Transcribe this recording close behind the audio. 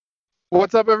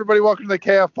What's up, everybody? Welcome to the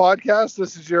KF Podcast.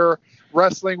 This is your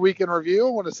Wrestling Week in Review. I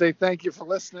want to say thank you for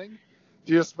listening. If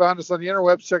you just found us on the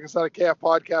interwebs, check us out at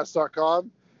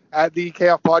kfpodcast.com, at the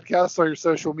KF Podcast, on your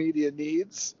social media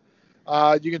needs.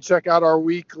 You can check out our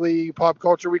weekly Pop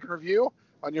Culture Week in Review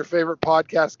on your favorite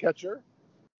podcast catcher.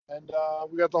 And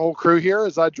we got the whole crew here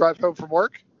as I drive home from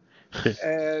work.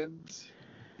 And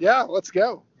yeah, let's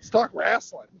go. Let's talk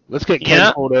wrestling. Let's get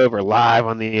Ken pulled over live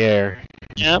on the air.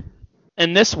 Yep.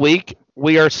 And this week,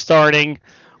 we are starting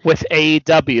with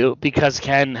AEW because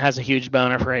Ken has a huge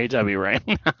boner for AEW right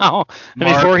now.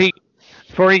 And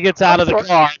before he gets out of the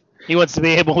car, he wants to be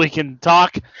able, we can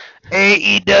talk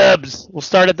AEWs. We'll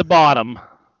start at the bottom.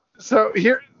 So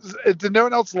here, did no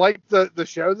one else like the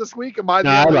show this week? Am I the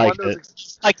No, only I one liked that was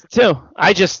it. I liked it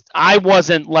too. I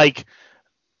wasn't like,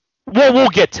 well, we'll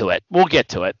get to it.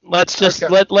 Let's just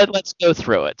let's go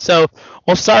through it. So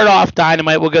we'll start off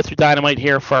Dynamite. We'll go through Dynamite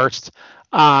here first.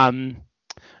 I'll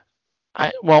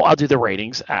do the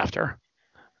ratings after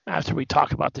we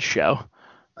talk about the show.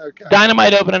 Okay.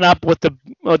 Dynamite opening up with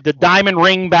the Diamond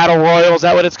Ring Battle Royal. Is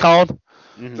that what it's called?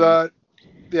 Mm-hmm.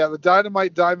 The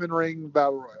Dynamite Diamond Ring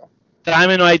Battle Royal.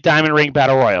 Dynamite Diamond Ring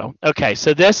Battle Royal. Okay,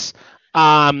 so this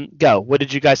go. What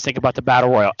did you guys think about the Battle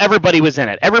Royal? Everybody was in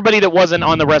it. Everybody that wasn't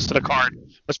on the rest of the card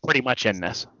was pretty much in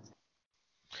this.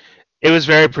 It was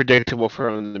very predictable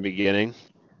from the beginning.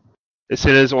 As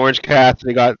soon as Orange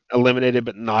Cassidy got eliminated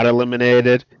but not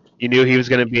eliminated, you knew he was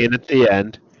going to be in at the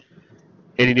end.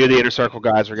 And you knew the Inner Circle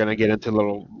guys were going to get into a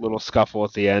little scuffle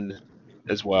at the end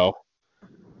as well.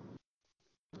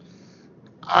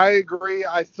 I agree.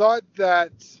 I thought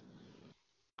that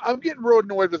I'm getting real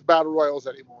annoyed with Battle Royals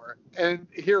anymore. And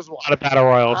here's why. A lot of Battle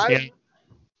Royals,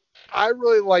 I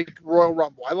really like Royal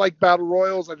Rumble. I like Battle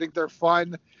Royals. I think they're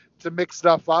fun to mix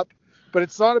stuff up. But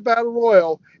it's not a Battle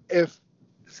Royal if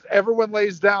everyone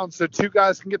lays down so two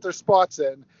guys can get their spots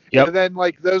in. Yep. And then,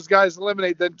 like, those guys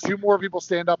eliminate, then two more people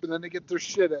stand up, and then they get their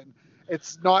shit in.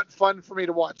 It's not fun for me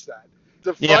to watch that.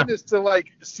 The fun is to,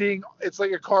 like, seeing – it's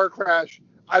like a car crash.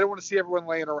 I don't want to see everyone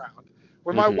laying around.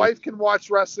 When my wife can watch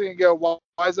wrestling and go,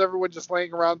 why is everyone just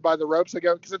laying around by the ropes? I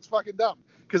go, because it's fucking dumb.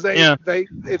 Because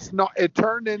it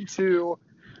turned into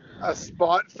a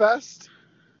spot fest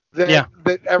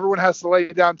that everyone has to lay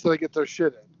down until they get their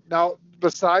shit in. Now,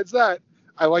 besides that,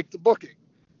 I like the booking.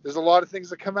 There's a lot of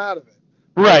things that come out of it.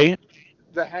 Right.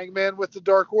 The Hangman with the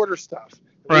Dark Order stuff.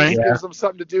 Right. It gives them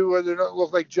something to do where they don't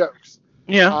look like jokes.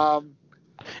 Yeah.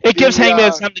 It gives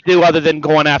Hangman something to do other than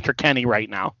going after Kenny right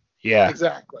now. Yeah.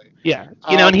 Exactly. Yeah.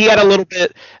 And he had a little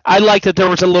bit. I liked that there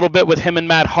was a little bit with him and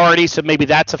Matt Hardy, so maybe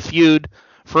that's a feud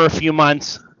for a few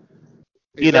months.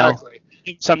 Exactly.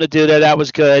 Something to do there. That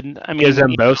was good. I mean, gives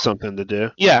them both something to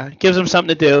do. Yeah, gives them something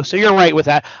to do. So you're right with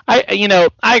that. I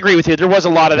agree with you. There was a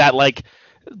lot of that, like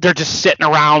they're just sitting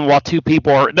around while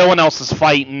no one else is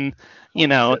fighting. They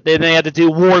had to do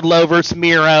Wardlow versus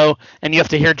Miro, and you have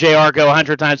to hear JR go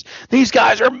 100 times, these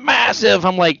guys are massive.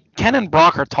 I'm like, Ken and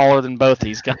Brock are taller than both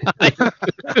these guys.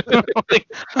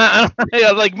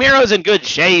 like Miro's in good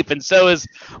shape, and so is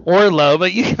Wardlow,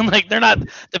 but they're not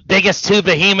the biggest two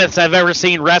behemoths I've ever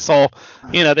seen wrestle.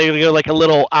 They go like a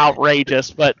little outrageous,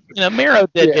 but Miro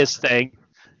did his thing.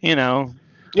 It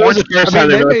was the first time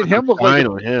they made him look like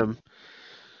on him.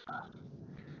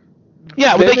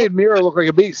 Yeah, they made Miro look like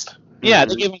a beast. Yeah,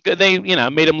 they gave him. They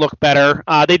made him look better.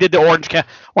 They did the Orange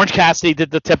Cassidy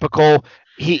did the typical.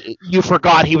 You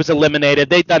forgot he was eliminated.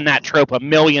 They've done that trope a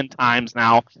million times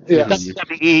now. Yeah.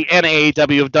 WWE and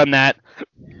AEW have done that.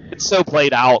 It's so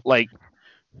played out. Like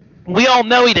we all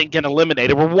know he didn't get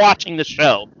eliminated. We're watching the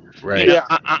show. Right.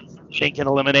 He didn't get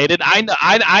eliminated.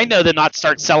 I know to not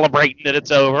start celebrating that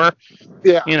it's over.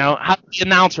 Yeah. How do the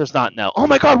announcers not know? Oh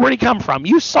my God, where'd he come from?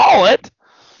 You saw it.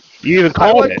 You even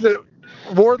called it.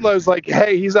 Wardlow's like,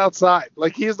 hey, he's outside.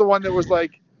 Like, he's the one that was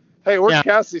like, hey, Orange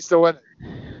Cassidy's still in it.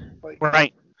 Like,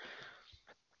 right.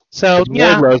 So,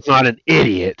 Wardlow's not an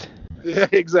idiot. Yeah,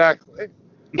 exactly.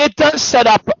 It does set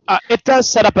up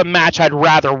a match I'd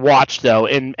rather watch, though,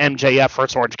 in MJF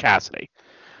versus Orange Cassidy.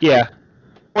 Yeah.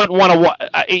 Wouldn't want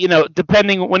to,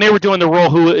 depending, when they were doing the rule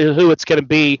who it's going to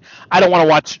be, I don't want to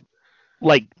watch,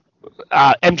 like,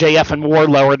 MJF and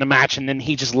Wardlow are in the match, and then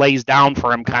he just lays down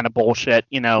for him kind of bullshit,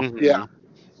 Mm-hmm. Yeah.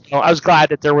 So I was glad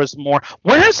that there was more.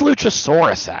 Where's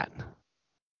Luchasaurus at?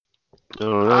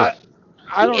 I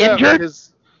don't injured? know.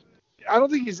 Because I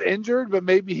don't think he's injured, but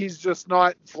maybe he's just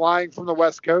not flying from the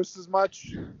West Coast as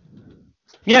much.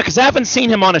 Yeah, because I haven't seen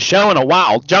him on a show in a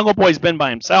while. Jungle Boy's been by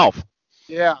himself.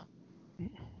 Yeah.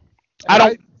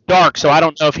 Dark, so I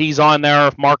don't know if he's on there or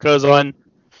if Marco's on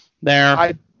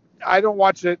there. I don't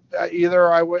watch it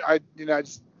either. I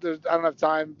I don't have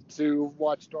time to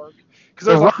watch Dark because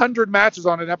there's 100 matches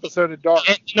on an episode of Dark.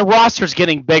 And the roster's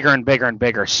getting bigger and bigger and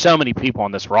bigger. So many people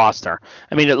on this roster.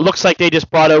 I mean, it looks like they just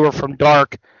brought over from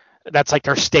Dark. That's like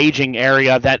their staging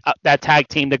area. That tag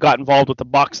team that got involved with the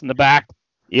Bucks in the back.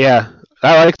 Yeah,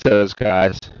 I like those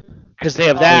guys because they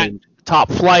have that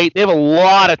Top Flight. They have a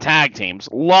lot of tag teams,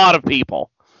 a lot of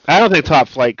people. I don't think Top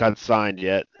Flight got signed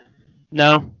yet.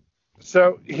 No.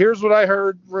 So here's what I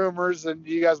heard rumors, and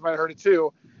you guys might have heard it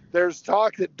too. There's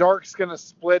talk that Dark's going to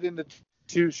split into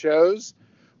 2 shows,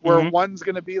 where one's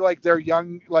going to be like their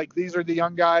young, like these are the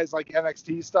young guys, like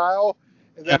NXT style,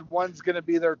 and then one's going to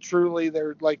be their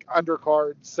like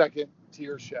undercard second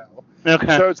tier show.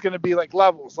 Okay. So it's going to be like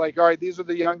levels. Like, all right, these are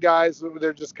the young guys.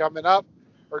 They're just coming up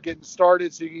or getting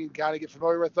started, so you can kind of get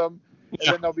familiar with them.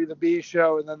 And then there'll be the B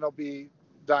show, and then there'll be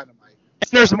Dynamite. And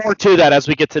there's more to that as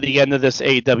we get to the end of this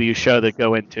AEW show that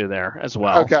go into there as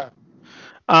well. Okay.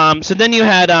 So then you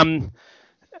had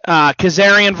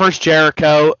Kazarian versus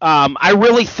Jericho. I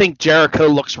really think Jericho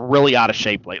looks really out of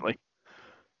shape lately.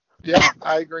 Yeah,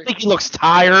 I agree. I think he looks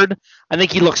tired. I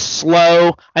think he looks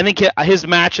slow. I think his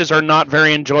matches are not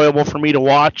very enjoyable for me to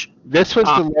watch. This was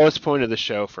the lowest point of the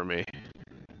show for me.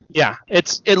 Yeah,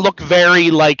 it looked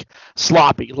very like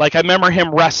sloppy. Like I remember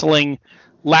him wrestling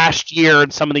last year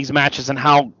in some of these matches and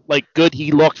how like good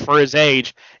he looked for his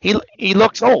age. He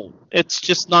looks old. It's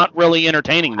just not really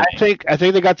entertaining. I think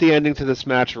they got the ending to this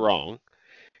match wrong.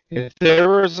 If there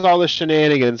was all the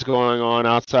shenanigans going on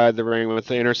outside the ring with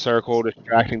the Inner Circle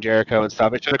distracting Jericho and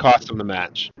stuff, it should have cost him the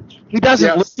match. He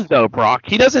doesn't lose though, Brock.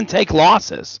 He doesn't take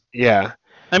losses. Yeah.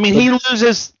 I mean, he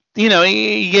loses. You know,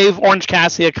 he gave Orange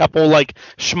Cassidy a couple like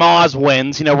schmoz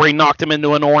wins. You know, where he knocked him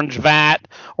into an orange vat,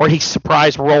 or he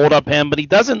surprise rolled up him, but he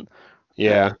doesn't.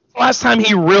 Yeah. Last time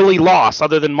he really lost,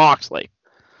 other than Moxley.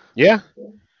 Yeah.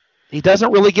 He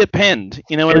doesn't really get pinned.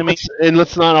 You know what I mean? And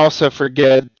let's not also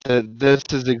forget that this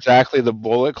is exactly the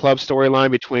Bullet Club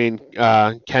storyline between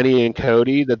Kenny and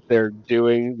Cody, that they're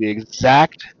doing the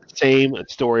exact same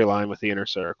storyline with the Inner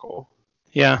Circle.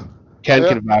 Yeah. Ken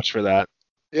can vouch for that.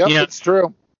 Yep, it's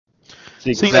true.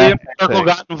 So the Inner Circle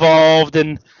got involved,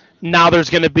 and now there's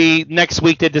going to be, next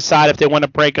week they decide if they want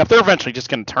to break up. They're eventually just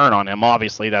going to turn on him.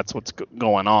 Obviously, that's what's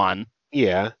going on.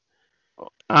 Yeah.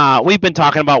 We've been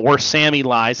talking about where Sammy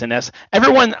lies in this.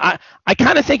 Everyone, I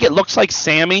kind of think it looks like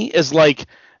Sammy is like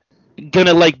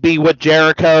gonna like be with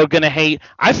Jericho, gonna hate.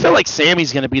 I feel like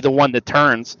Sammy's gonna be the one that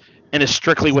turns and is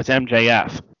strictly with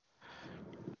MJF.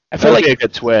 I feel like a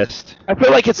good twist. I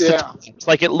feel like it's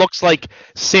like it looks like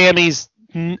Sammy's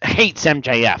hates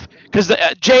MJF because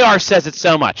JR says it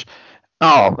so much.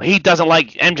 Oh, he doesn't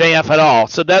like MJF at all.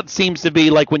 So that seems to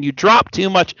be like when you drop too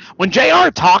much, when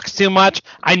JR talks too much,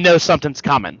 I know something's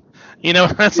coming. You know,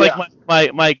 that's like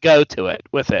my go-to it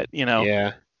with it, you know.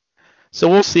 Yeah. So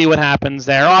we'll see what happens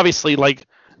there. Obviously, like,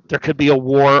 there could be a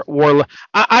war.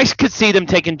 I could see them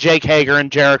taking Jake Hager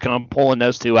and Jericho and pulling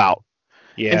those two out.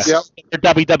 Yeah.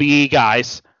 They're WWE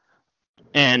guys.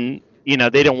 And, you know,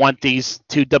 they don't want these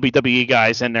two WWE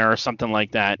guys in there or something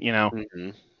like that, you know. Mm-hmm.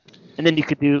 And then you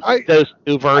could do those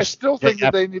two versus. I still think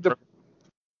that they need to.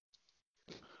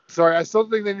 Sorry, I still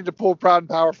think they need to pull Proud and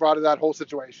Powerful out of that whole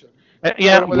situation.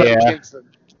 Yeah.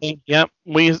 Yep.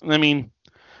 I mean,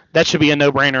 that should be a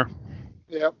no-brainer.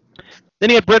 Yep. Then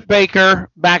you had Britt Baker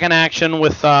back in action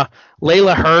with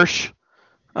Layla Hirsch.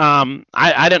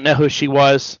 I don't know who she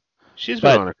was. She's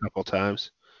been on a couple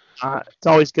times. It's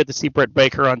always good to see Britt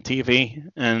Baker on TV,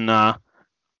 and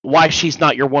why she's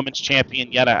not your women's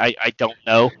champion yet, I don't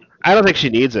know. I don't think she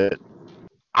needs it.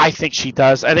 I think she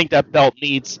does. I think that belt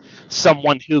needs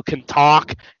someone who can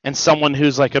talk and someone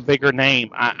who's like a bigger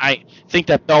name. I think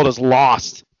that belt is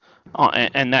lost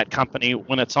in that company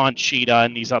when it's on Sheeta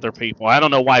and these other people. I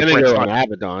don't know why Britt's on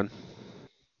Abaddon.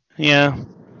 Yeah.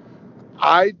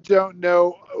 I don't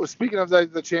know. Speaking of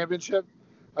the championship,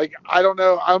 like, I don't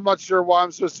know. I'm not sure why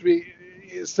I'm supposed to be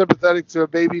sympathetic to a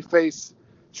babyface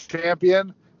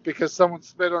champion because someone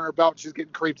spit on her belt. She's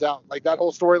getting creeped out. Like, that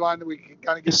whole storyline that we can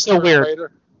kind of get so weird.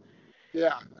 Later.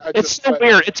 Yeah. It's so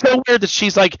weird. It's so weird that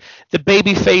she's like the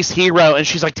babyface hero and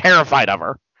she's like terrified of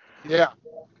her. Yeah.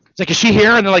 It's like, is she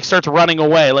here? And then like starts running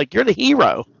away. Like, you're the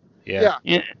hero. Yeah.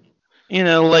 You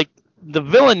know, like the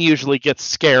villain usually gets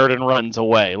scared and runs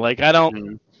away. Like, I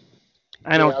don't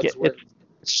get it.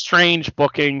 It's strange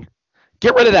booking.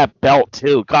 Get rid of that belt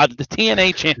too. God, the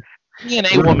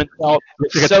TNA woman belt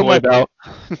is so much. The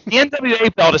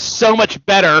NWA belt is so much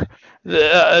better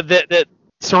that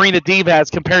Serena Deeb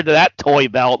has compared to that toy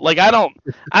belt. Like, I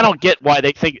don't get why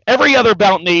they think every other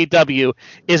belt in AEW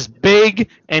is big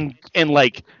and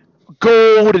like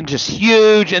gold and just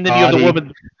huge, and then you have the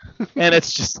woman. and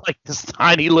it's just like this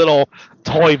tiny little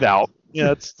toy belt.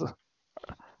 Yeah, it's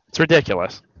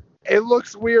ridiculous. It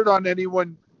looks weird on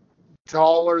anyone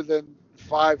taller than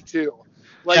 5'2".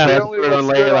 Like Yeah, it only Put it on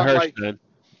looks good Layla on like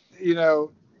Hirsch,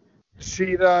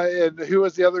 Cheetah and who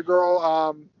was the other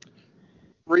girl?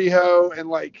 Riho and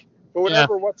like, but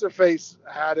whatever. What's her face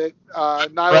had it?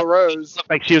 Nyla Rose. Looked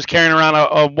like she was carrying around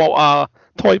a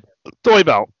toy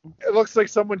belt. It looks like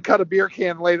someone cut a beer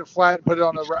can, laid it flat, and put it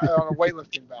on a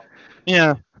weightlifting belt.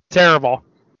 Yeah, terrible.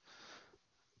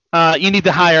 You need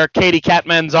to hire Katie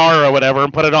Catmanzara or whatever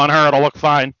and put it on her. It'll look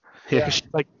fine. Yeah. She's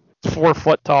like 4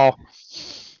 foot tall.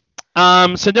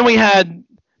 So then we had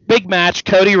big match,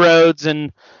 Cody Rhodes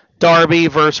and Darby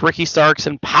versus Ricky Starks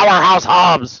and Powerhouse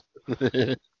Hobbs.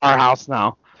 Our house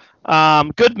now.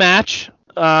 Good match.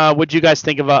 What do you guys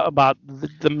think about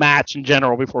the match in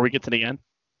general before we get to the end?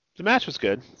 The match was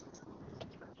good.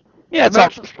 Yeah, the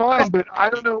match was fine, but I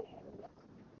don't know.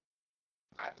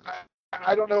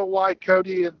 I don't know why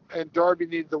Cody and Darby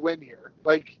need the win here.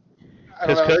 Like,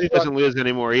 because Cody doesn't lose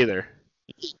anymore either.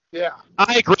 Yeah,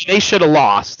 I agree. They should have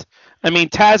lost. I mean,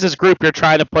 Taz's group, you're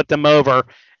trying to put them over,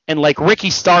 and like Ricky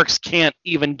Starks can't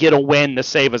even get a win to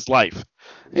save his life.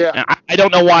 Yeah, I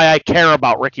don't know why I care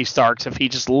about Ricky Starks if he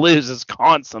just loses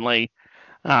constantly.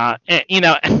 And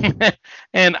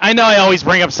I know I always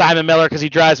bring up Simon Miller because he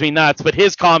drives me nuts, but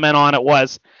his comment on it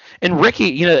was, and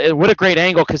Ricky, what a great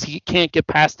angle because he can't get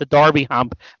past the Darby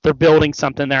hump. They're building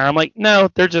something there. I'm like, no,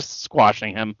 they're just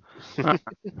squashing him.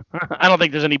 I don't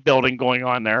think there's any building going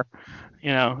on there.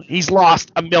 He's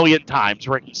lost a million times,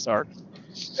 Ricky Starks.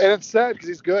 And it's sad because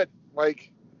he's good.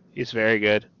 Like, he's very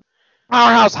good.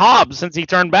 Powerhouse Hobbs, since he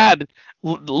turned bad,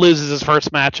 loses his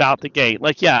first match out the gate.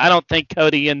 Like, yeah, I don't think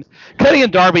Cody and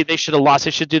Darby, they should have lost.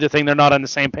 They should do the thing. They're not on the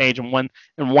same page, and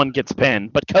one gets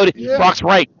pinned. But Cody, Brock's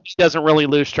right. He doesn't really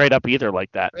lose straight up either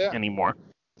like that anymore.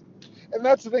 And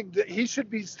that's the thing. He should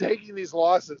be taking these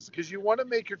losses because you want to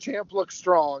make your champ look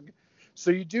strong. So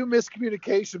you do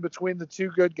miscommunication between the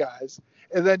two good guys.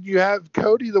 And then you have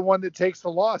Cody, the one that takes the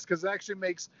loss, because it actually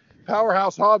makes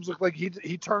Powerhouse Hobbs look like he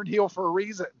turned heel for a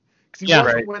reason. Because he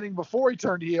wasn't winning before he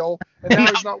turned heel, and now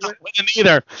he's not winning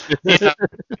either.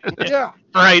 Yeah.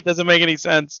 Right, doesn't make any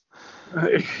sense.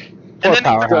 And then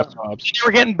Powerhouse Hobbs. They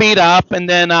were getting beat up, and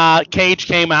then Cage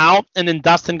came out, and then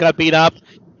Dustin got beat up,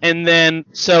 and then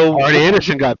Arn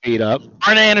Anderson got beat up.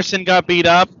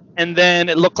 And then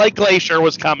it looked like Glacier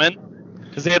was coming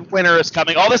because they had Winter is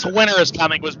coming. All this Winter is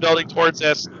coming was building towards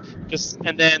this,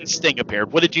 and then Sting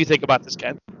appeared. What did you think about this,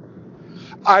 Ken?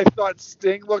 I thought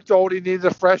Sting looked old. He needed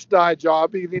a fresh dye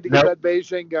job. He needed to get that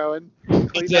Beijing going.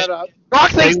 Clean that up.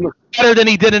 Brock thinks better than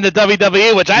he did in the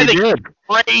WWE, which I think is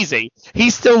crazy.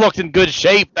 He still looked in good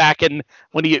shape back in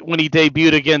when he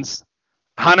debuted against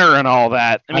Hunter and all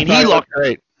that. I mean, he looked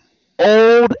great.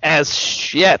 Old as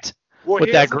shit. Well,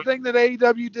 here's the thing that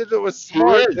AEW did that was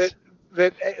smart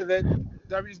that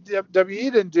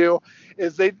WWE didn't do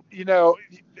is they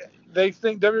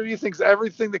think WWE thinks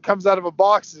everything that comes out of a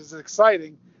box is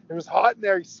exciting. It was hot in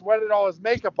there. He sweated all his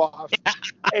makeup off.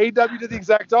 AEW did the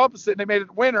exact opposite, and they made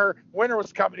it winter. Winter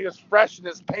was coming. He was fresh, and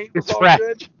his paint was all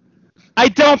good. I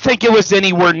don't think it was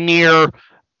anywhere near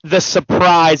the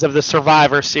surprise of the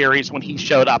Survivor Series when he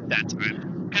showed up that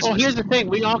time. Well, here's the thing.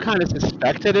 We all kind of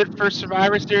suspected it for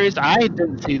Survivor Series. I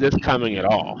didn't see this coming at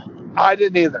all. I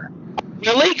didn't either.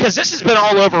 Really? Because this has been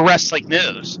all over wrestling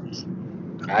news.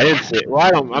 I didn't see it.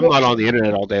 Well, I'm not on the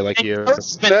internet all day like you.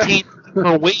 Spent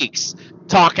for weeks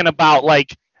talking about,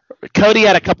 like, Cody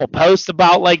had a couple posts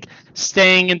about, like,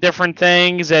 staying in different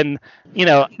things, and,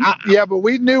 yeah, but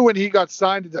we knew when he got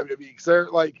signed to WWE, because they're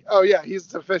like, oh, yeah,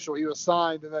 he's official. He was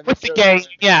signed. And then with the game,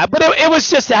 yeah, but it was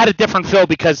just, it had a different feel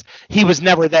because he was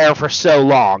never there for so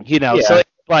long, so it's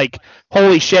like,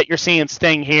 holy shit, you're seeing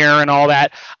Sting here and all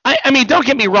that. I mean, don't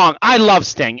get me wrong, I love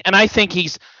Sting, and I think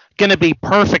he's going to be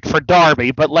perfect for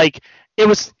Darby, but, like, it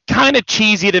was kind of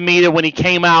cheesy to me that when he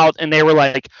came out and they were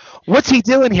like, what's he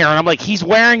doing here? And I'm like, he's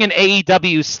wearing an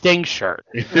AEW Sting shirt.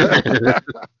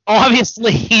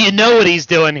 Obviously, you know what he's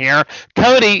doing here.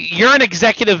 Cody, you're an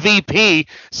executive VP,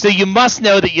 so you must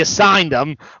know that you signed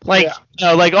him. Like,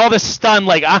 like all this stun,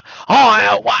 like,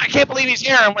 I can't believe he's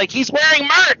here. I'm like, he's wearing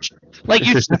merch. Like,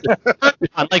 you just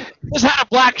had a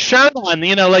black shirt on,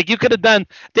 like you could have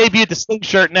debuted the Sting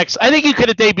shirt I think you could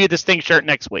have debuted the Sting shirt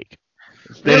next week.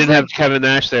 They didn't have Kevin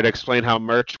Nash there to explain how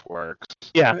merch works.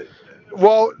 Yeah.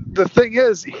 Well, the thing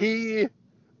is, they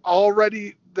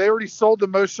already sold the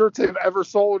most shirts they've ever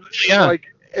sold like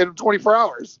in 24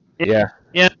 hours. Yeah.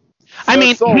 Yeah. I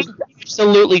mean, he's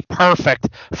absolutely perfect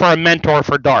for a mentor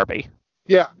for Darby.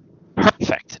 Yeah.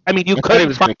 Perfect. I mean, you couldn't. He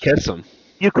was going to kiss him.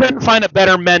 You couldn't find a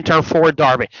better mentor for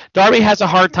Darby. Darby has a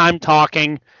hard time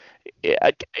talking.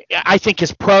 I think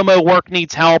his promo work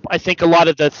needs help. I think a lot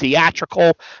of the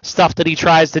theatrical stuff that he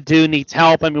tries to do needs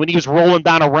help. I mean, when he was rolling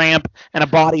down a ramp and a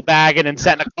body bag and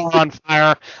setting a car on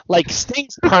fire, like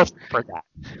Sting's perfect for that.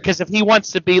 Because if he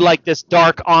wants to be like this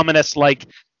dark, ominous like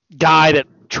guy that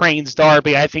trains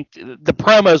Darby, I think the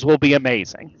promos will be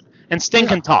amazing. And Sting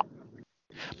can talk.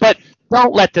 But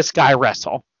don't let this guy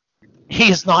wrestle. He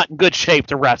is not in good shape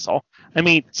to wrestle. I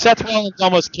mean, Seth Rollins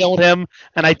almost killed him,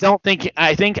 and I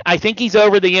think he's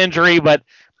over the injury, but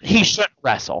he shouldn't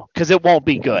wrestle because it won't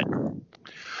be good.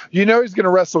 You know he's going to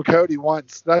wrestle Cody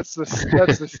once. That's the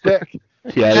stick.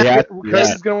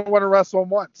 Cody's going to want to wrestle him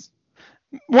once.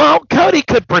 Well, Cody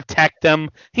could protect him.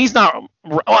 He's not.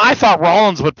 Well, I thought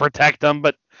Rollins would protect him,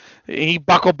 but he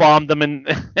buckle bombed him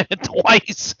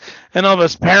twice and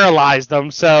almost paralyzed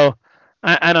him. So.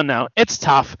 I don't know. It's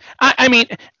tough. I mean,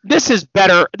 this is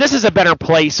better. This is a better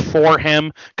place for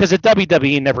him because the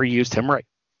WWE never used him right.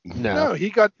 No, he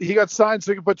got signed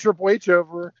so he could put Triple H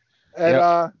over at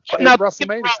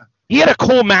WrestleMania. He had a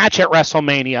cool match at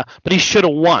WrestleMania, but he should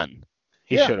have won.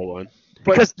 He should have won.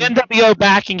 Because NWO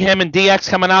backing him and DX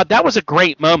coming out, that was a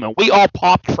great moment. We all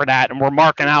popped for that and were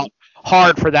marking out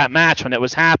hard for that match when it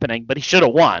was happening, but he should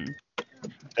have won.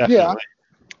 Definitely. Yeah.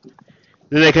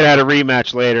 Then they could have had a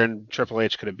rematch later, and Triple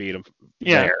H could have beat him.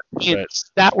 Yeah,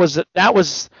 that was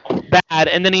bad.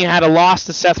 And then he had a loss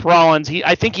to Seth Rollins.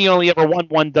 I think he only ever won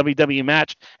one WWE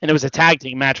match, and it was a tag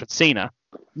team match with Cena.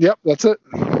 Yep, that's it.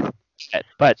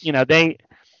 But then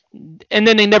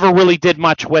they never really did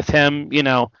much with him.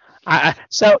 It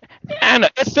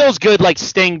feels good like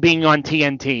Sting being on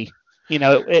TNT.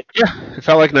 It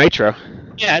felt like Nitro.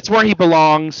 Yeah, it's where he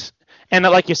belongs. And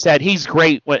like you said, he's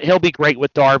great. He'll be great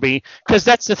with Darby because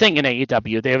that's the thing in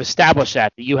AEW. They have established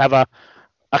that you have a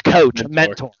coach, a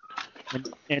mentor,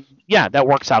 and that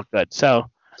works out good. So,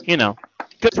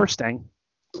 good for Sting.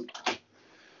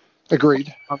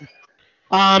 Agreed.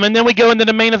 And then we go into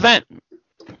the main event,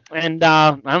 and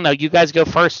I don't know. You guys go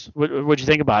first. What'd you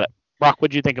think about it, Brock?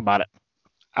 What'd you think about it?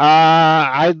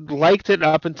 I liked it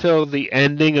up until the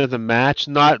ending of the match,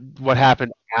 not what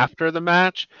happened after the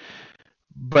match.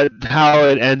 But how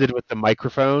it ended with the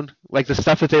microphone, like the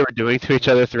stuff that they were doing to each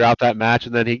other throughout that match,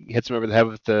 and then he hits him over the head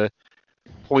with the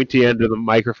pointy end of the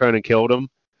microphone and killed him.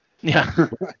 Yeah,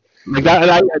 like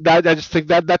that. I just think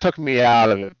that took me out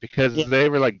of it because they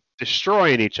were like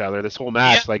destroying each other this whole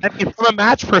match. Yeah, like from a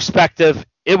match perspective,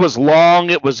 it was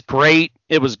long, it was great,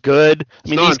 it was good. I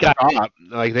mean, these guys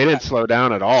like they didn't slow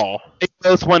down at all. They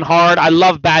both went hard. I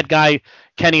love bad guy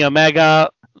Kenny Omega.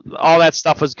 All that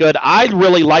stuff was good. I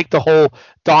really liked the whole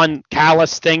Don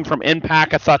Callis thing from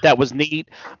Impact. I thought that was neat.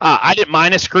 I didn't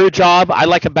mind a screw job. I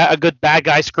like a good bad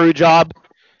guy screw job.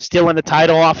 Stealing the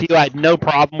title off you. I had no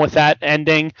problem with that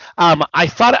ending.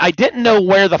 I didn't know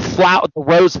where the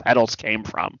rose petals came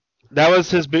from. That was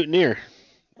his boutonniere.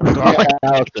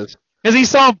 Because he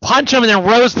saw him punch him and then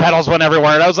rose petals went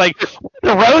everywhere. And I was like, where did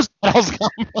the rose petals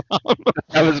come from?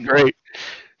 That was great.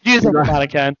 You think about it,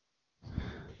 Ken.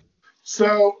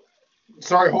 So,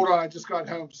 sorry, hold on. I just got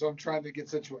home, so I'm trying to get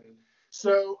situated.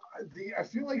 So, I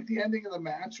feel like the ending of the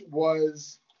match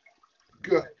was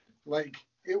good. Like,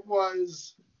 it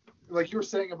was, like you were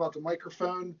saying about the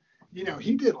microphone,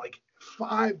 he did like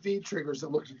 5 V triggers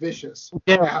that looked vicious.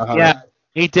 Yeah,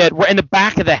 he did. We're in the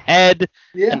back of the head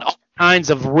and all kinds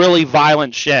of really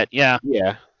violent shit. Yeah.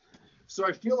 Yeah. So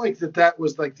I feel like that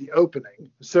was like the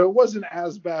opening. So it wasn't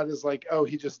as bad as like, oh,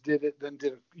 he just did it, then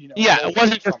did it, Yeah, it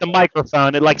wasn't just the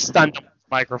microphone. It like stunned the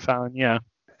microphone. Yeah.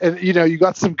 And you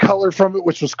got some color from it,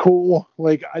 which was cool.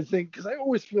 Like I think, because I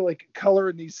always feel like color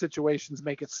in these situations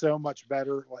make it so much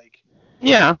better. Like.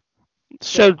 Yeah.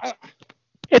 So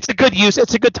it's a good use.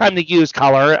 It's a good time to use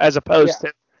color as opposed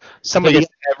to somebody.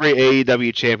 Every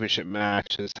AEW Championship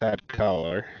match has had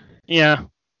color. Yeah.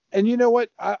 And you know what?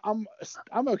 I'm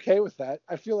okay with that.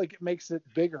 I feel like it makes it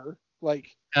bigger.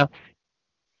 Like,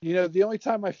 the only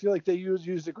time I feel like they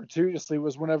used it gratuitously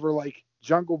was whenever like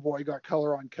Jungle Boy got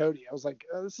color on Cody. I was like,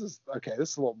 oh, this is a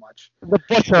little much. The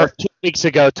Butcher 2 weeks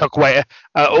ago took went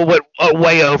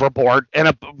way overboard in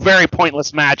a very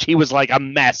pointless match. He was like a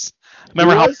mess.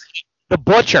 Remember how the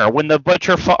Butcher when the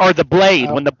Butcher when the Blade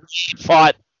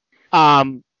fought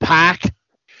Pac.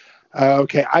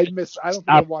 Okay, I don't think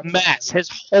I watched mess. His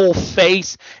whole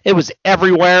face, it was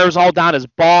everywhere. It was all down his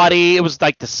body. It was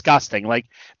like disgusting. Like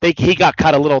he got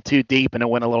cut a little too deep and it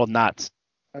went a little nuts.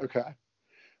 Okay,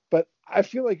 but I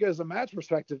feel like as a match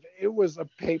perspective, it was a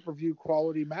pay-per-view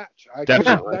quality match.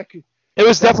 Definitely. It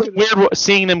was definitely weird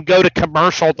seeing them go to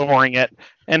commercial during it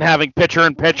and having picture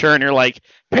in picture, and you're like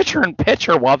picture in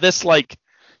picture while this like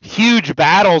huge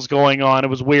battles going on. It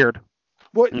was weird.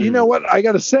 Well, you know what? I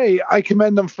got to say, I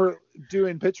commend them for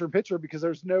doing picture-in-picture because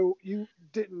you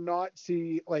did not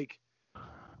see, like,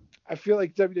 I feel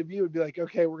like WWE would be like,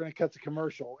 okay, we're going to cut the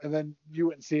commercial, and then you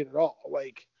wouldn't see it at all.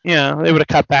 Like, yeah, they would have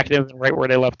cut back to right where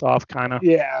they left off, kind of.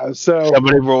 Yeah, so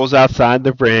somebody rolls outside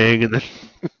the ring, and then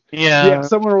yeah,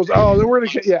 someone rolls. Oh, then we're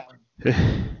gonna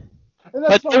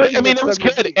But it was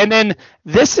good. And then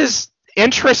this is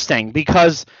interesting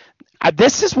because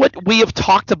this is what we have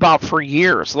talked about for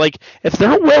years. Like, if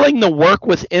they're willing to work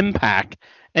with Impact,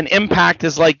 and Impact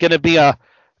is like going to be a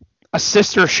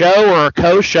sister show or a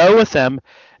co-show with them.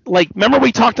 Like, remember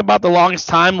we talked about the longest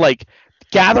time, like,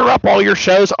 gather up all your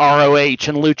shows, ROH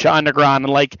and Lucha Underground,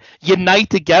 and, like,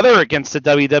 unite together against the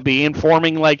WWE and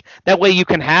forming, like, that way you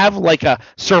can have, like, a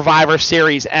Survivor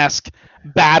Series-esque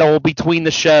battle between the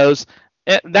shows.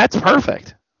 That's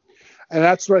perfect. And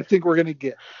that's what I think we're going to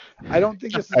get. I don't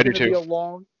think this is going to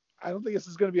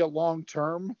be a long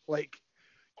term, like,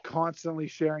 constantly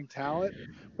sharing talent,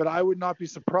 but I would not be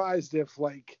surprised if,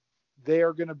 like, they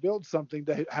are going to build something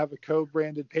to have a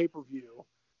co-branded pay-per-view.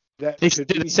 They did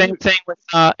the same thing with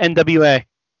NWA.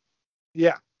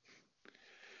 Yeah.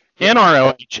 And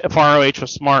ROH, if ROH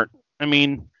was smart. I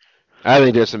mean, I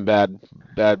think there's some bad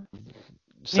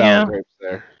sour grapes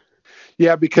there.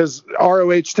 Yeah, because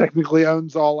ROH technically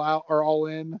owns All Out or All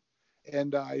In,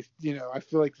 and I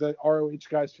feel like the ROH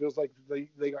guys feels like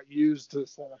they got used to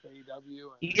set up AEW.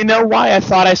 You know why I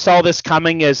thought I saw this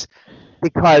coming is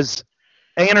because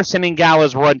Anderson and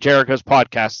Gallows were on Jericho's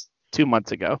podcast 2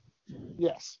 months ago.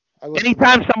 Yes.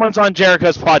 Anytime someone's on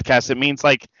Jericho's podcast, it means,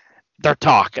 like, they're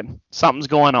talking. Something's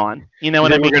going on. You know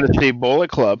what I mean? We're going to see Bullet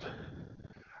Club.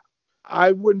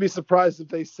 I wouldn't be surprised if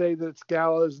they say that it's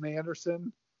Gallows and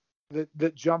Anderson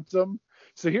that jumped them.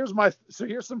 So here's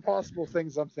some possible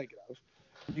things I'm thinking of.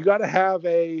 You got to have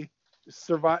a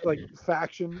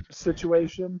faction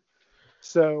situation.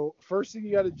 So first thing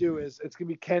you got to do is it's going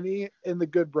to be Kenny and the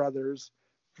Good Brothers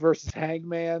versus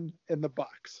Hangman and the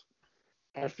Bucks.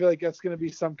 I feel like that's going to be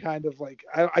some kind of, like,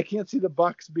 I can't see the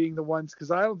Bucks being the ones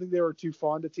because I don't think they were too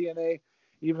fond of TNA,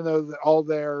 even though all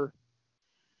their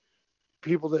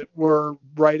people that were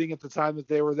writing at the time that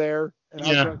they were there, and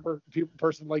I was a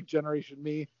person like Generation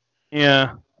Me.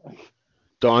 Yeah.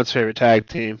 Dawn's favorite tag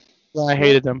team. I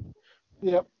hated them.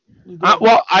 Yep.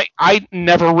 Well, I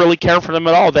never really cared for them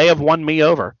at all. They have won me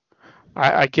over.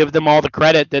 I give them all the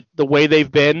credit that the way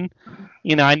they've been.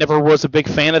 I never was a big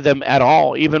fan of them at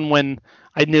all. Even when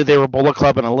I knew they were Bullet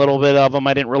Club and a little bit of them,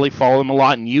 I didn't really follow them a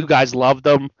lot, and you guys loved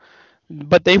them.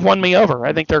 But they've won me over.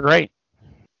 I think they're great.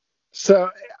 So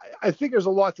I think there's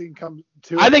a lot that can come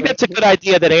to it. I think that's a good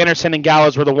idea that Anderson and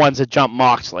Gallows were the ones that jumped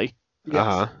Moxley.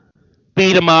 Yes.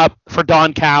 Beat him up for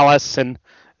Don Callis, and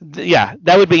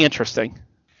that would be interesting.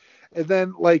 And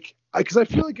then, like, because I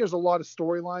feel like there's a lot of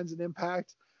storylines and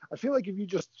Impact. I feel like if you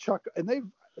just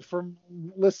from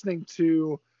listening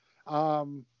to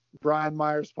Brian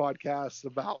Meyer's podcast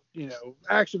about,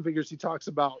 action figures, he talks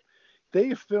about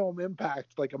they film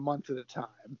Impact like a month at a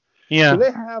time. Yeah. So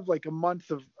they have like a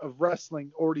month of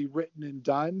wrestling already written and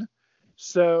done.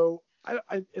 So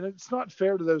and it's not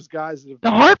fair to those guys.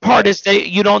 The hard part is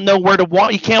you don't know where to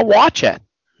watch. You can't watch it.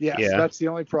 Yes, that's the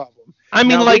only problem. I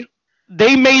mean,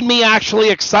 they made me actually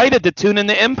excited to tune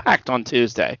into Impact on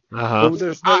Tuesday.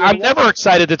 I'm never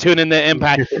excited to tune into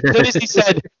Impact. As soon as he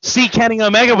said, see Kenny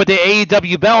Omega with the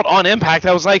AEW belt on Impact,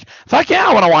 I was like, fuck yeah,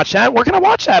 I want to watch that. Where can I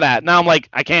watch that at? Now I'm like,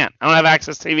 I can't. I don't have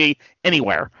access to TV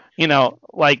anywhere.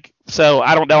 So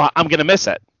I don't know. I'm going to miss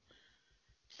it.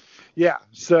 Yeah.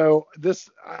 So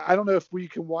I don't know if we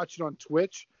can watch it on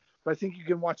Twitch, but I think you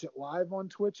can watch it live on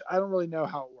Twitch. I don't really know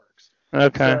how it works.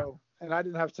 Okay. And I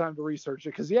didn't have time to research it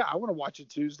because, I want to watch it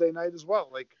Tuesday night as well.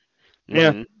 Like,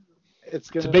 it's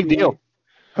a big deal.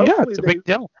 Yeah, it's a big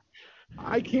deal.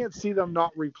 I can't see them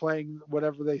not replaying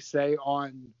whatever they say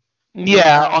on.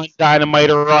 Yeah, on Dynamite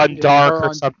or on Dark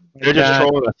or something. They're just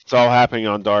trolling us. It's all happening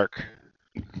on Dark.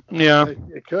 Yeah.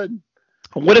 It could.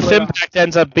 What if Impact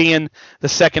ends up being the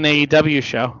second AEW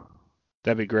show?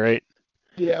 That'd be great.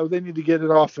 Yeah, they need to get it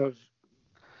off of.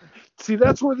 See,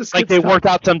 that's where this. Like they worked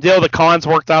out some deal. The Cons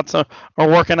are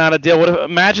working out a deal.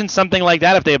 Imagine something like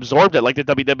that if they absorbed it, like the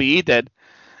WWE did,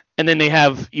 and then you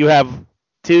have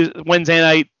Wednesday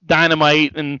night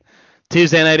Dynamite and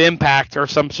Tuesday night Impact or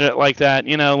some shit like that.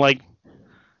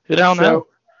 Who don't know?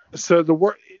 So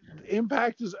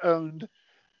Impact is owned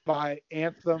by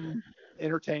Anthem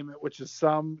Entertainment, which is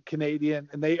some Canadian,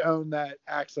 and they own that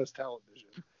Access Television.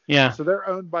 Yeah. So they're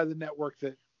owned by the network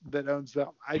that owns them.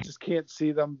 I just can't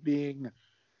see them being.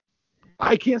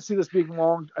 I can't see this being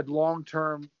a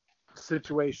long-term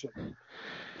situation.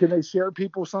 Can they share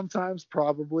people sometimes?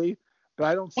 Probably. But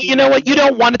I don't see. Well, you know what? You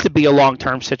don't want it to be a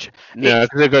long-term situation. No,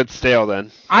 because it got stale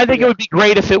then. I think it would be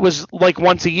great if it was like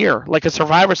once a year, like a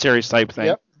Survivor Series type thing.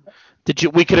 Yep.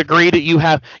 We could agree that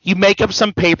you make up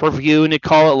some pay-per-view and you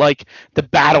call it like the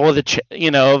battle of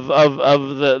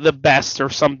the best or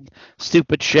some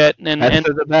stupid shit and Best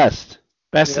of the best.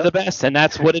 Best of the best, and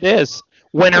that's what it is.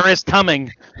 Winter is coming,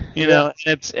 know,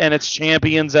 and it's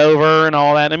champions over and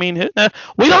all that. I mean,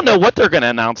 we don't know what they're going to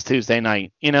announce Tuesday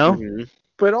night, Mm-hmm.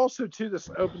 But also, too, this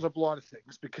opens up a lot of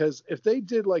things because if they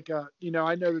did like I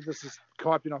know that this is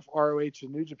copying off ROH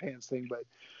and New Japan's thing, but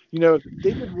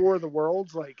they did War of the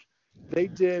Worlds, like they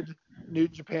did New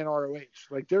Japan ROH.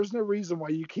 Like, there's no reason why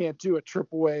you can't do a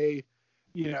AAA,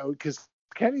 because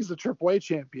Kenny's the AAA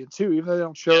champion too, even though they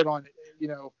don't show it on,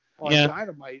 on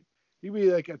Dynamite. He'd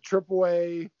be like a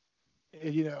AAA,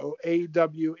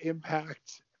 AEW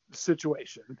Impact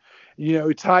situation.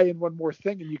 Tie in one more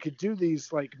thing, and you could do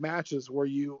these like matches where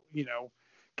you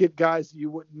get guys that you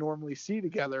wouldn't normally see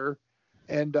together.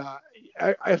 And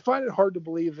I find it hard to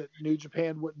believe that New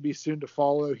Japan wouldn't be soon to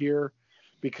follow here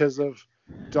because of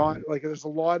Don. Like, there's a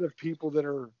lot of people that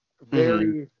are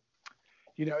very,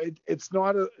 it's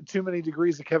not too many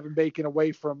degrees of Kevin Bacon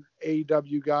away from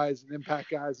AEW guys and Impact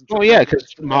guys. And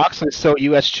because Moxley's still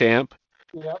U.S. champ.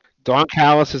 Yep. Don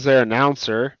Callis is their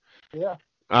announcer. Yeah.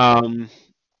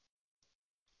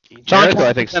 Jericho,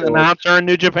 I think, is an announcer in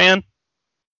New Japan.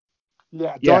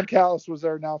 Yeah, Don Callis was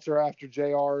their announcer after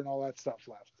JR and all that stuff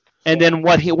left. So, and then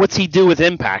what's he do with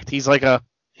Impact? He's like their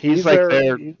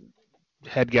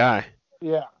head guy.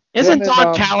 Yeah. Isn't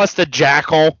Don Callis the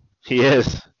Jackal? He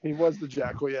is. He was the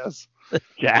Jackal, yes. The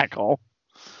Jackal.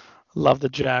 Love the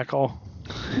Jackal.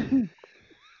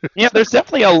 Yeah, there's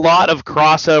definitely a lot of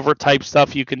crossover type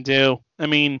stuff you can do. I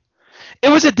mean, it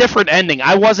was a different ending.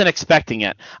 I wasn't expecting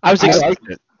it. I was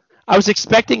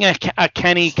expecting a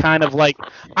Kenny kind of like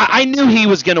I knew he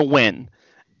was gonna win.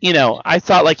 I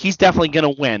thought like he's definitely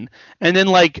gonna win. And then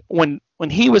like when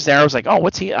he was there, I was like, oh,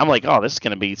 what's he? I'm like, oh, this is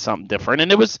gonna be something different.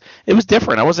 And it was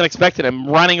different. I wasn't expecting him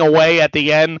running away at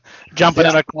the end, jumping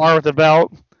in a car with a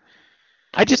belt.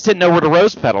 I just didn't know where the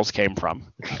rose petals came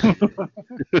from. I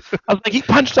was like, he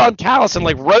punched on Callis and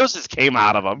like roses came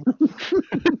out of him.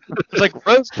 There's like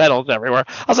rose petals everywhere.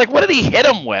 I was like, what did he hit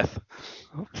him with?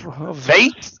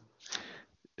 Vase?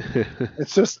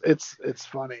 It's just it's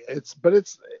funny. It's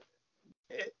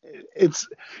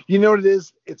you know what it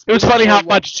is. It was funny how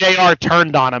much JR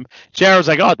turned on him. JR was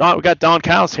like, "Oh, we got Don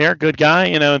Callis here, good guy,"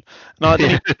 and all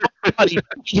that.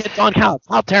 He hit Don Callis.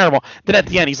 How terrible! Then at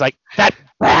the end, he's like, "That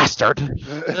bastard,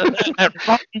 that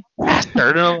fucking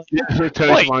bastard."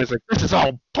 He's like, "This is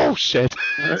all bullshit."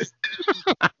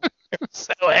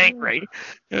 So angry.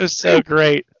 It was so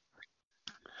great.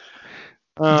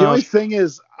 The only thing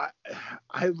is,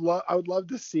 I would love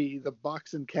to see the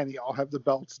Bucks and Kenny all have the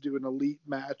belts, do an elite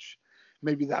match.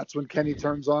 Maybe that's when Kenny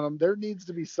turns on them. There needs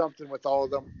to be something with all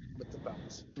of them with the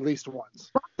belts, at least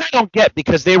once. I don't get,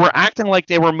 because they were acting like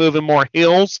they were moving more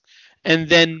heels, and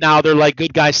then now they're like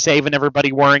good guys saving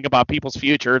everybody, worrying about people's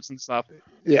futures and stuff.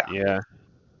 Yeah.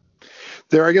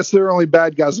 I guess they're only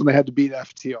bad guys when they had to beat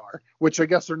FTR, which I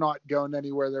guess they're not going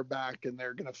anywhere. They're back and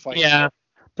they're going to fight. Yeah,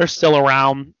 they're still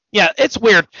around. Yeah, it's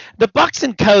weird. The Bucks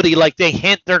and Cody, like, they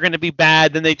hint they're going to be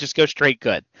bad, then they just go straight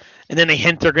good. And then they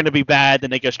hint they're going to be bad, then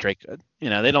they go straight good.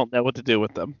 They don't know what to do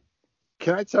with them.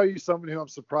 Can I tell you someone who I'm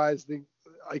surprised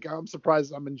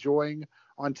I'm enjoying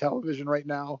on television right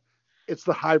now? It's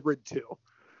the Hybrid 2.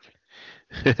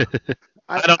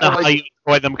 I don't know how you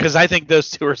enjoy them, because I think those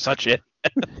two are such it.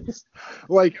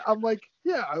 I'm like,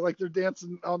 yeah, I like they're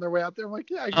dancing on their way out there. I'm like,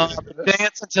 yeah, I can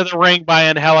dancing to the ring by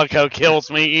Angelico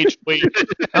kills me each week.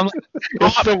 I'm like,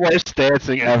 it's the worst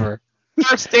dancing ever.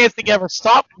 Worst dancing ever.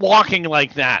 Stop walking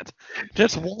like that.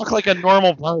 Just walk like a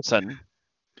normal person.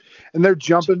 And they're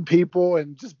jumping people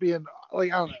and just being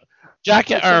like, I don't know. Jack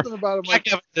Evans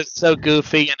is so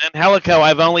goofy, and Angelico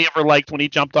I've only ever liked when he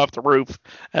jumped off the roof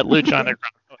at Lucha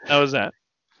Underground. How was that?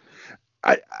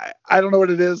 I don't know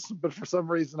what it is, but for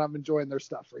some reason I'm enjoying their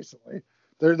stuff recently.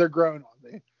 They're growing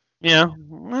on me. Yeah,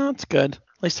 well, that's good.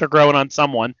 At least they're growing on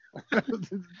someone.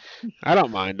 I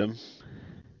don't mind them.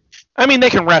 I mean, they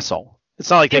can wrestle. It's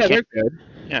not like they can't. They're good.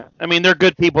 Yeah, I mean, they're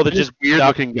good people that just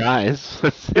weird-looking guys.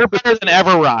 They're better than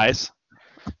Everrise.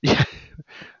 Yeah.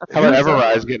 How about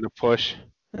Everrise getting a push?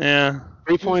 Yeah.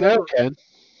 3.0, Ken.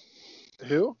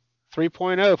 Who?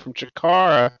 3.0 from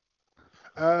Chikara.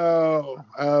 Oh,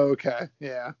 okay.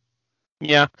 Yeah.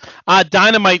 Yeah.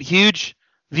 Dynamite, huge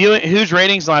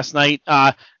ratings last night,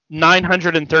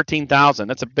 913,000.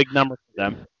 That's a big number for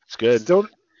them. It's good. Still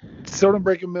don't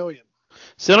break 1 million.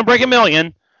 Still don't break 1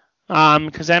 million.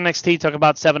 because NXT took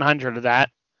about 700 of that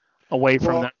away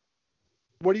from them.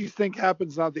 What do you think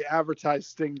happens on the advertised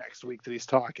Sting next week that he's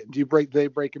talking? Do they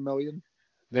break 1 million?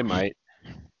 They might.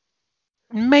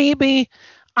 Maybe.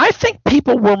 I think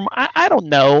people were. I don't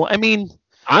know. I mean,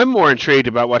 I'm more intrigued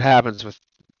about what happens with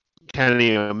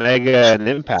Kenny Omega and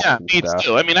Impact. yeah, and me stuff.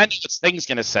 too. I mean, I know what Sting's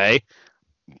gonna say.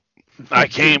 I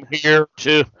came here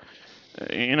to,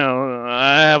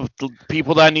 I have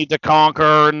people that I need to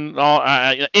conquer and all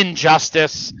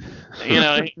injustice,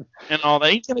 and all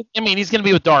that. He's gonna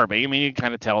be with Darby. I mean, you can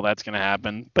kind of tell that's gonna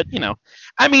happen. But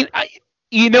I mean,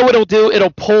 what it'll do? It'll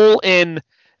pull in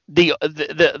the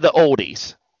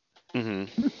oldies.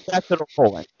 Mm-hmm. That's what it'll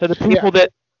pull in. So the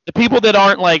people that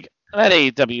aren't like that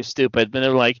AEW stupid, but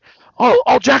they're like,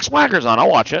 oh, Jack Swagger's on, I'll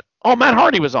watch it. Oh, Matt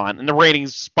Hardy was on, and the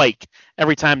ratings spike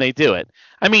every time they do it.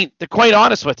 I mean, to quite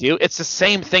honest with you, it's the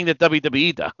same thing that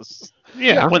WWE does.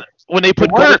 Yeah. When they put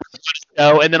Goldberg on the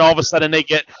show, and then all of a sudden they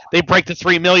break the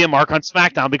 3 million mark on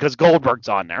SmackDown because Goldberg's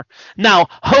on there. Now,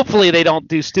 hopefully they don't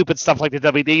do stupid stuff like the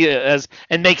WWE does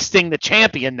and make Sting the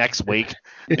champion next week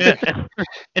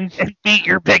and beat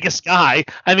your biggest guy.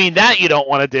 I mean, that you don't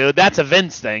want to do. That's a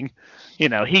Vince thing.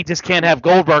 He just can't have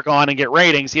Goldberg on and get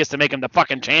ratings. He has to make him the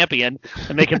fucking champion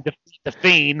and make him defeat the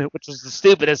Fiend, which is the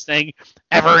stupidest thing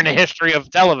ever in the history of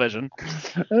television.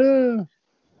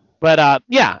 But,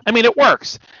 yeah, I mean, it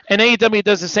works. And AEW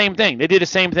does the same thing. They do the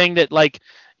same thing that,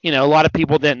 a lot of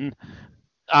people didn't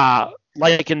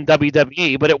like in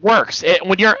WWE, but it works.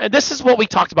 This is what we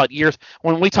talked about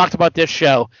when we talked about this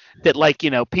show, that,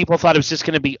 people thought it was just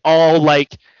going to be all,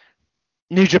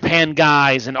 New Japan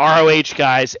guys and ROH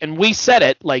guys, and we said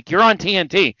it, you're on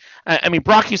TNT. I mean,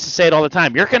 Brock used to say it all the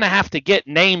time. You're going to have to get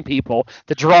name people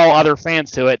to draw other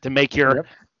fans to it to make to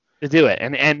do it,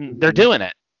 and they're doing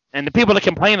it. And the people that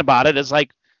complain about it is it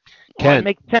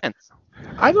makes sense.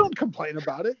 I don't complain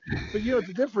about it, but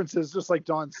the difference is, just like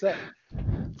Don said,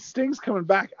 Sting's coming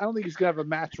back. I don't think he's going to have a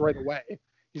match right away.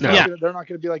 They're not going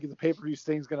to be like in the pay-per-view.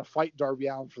 Sting's going to fight Darby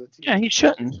Allin for the team. Yeah, he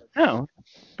shouldn't. No.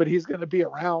 But he's going to be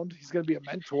around. He's going to be a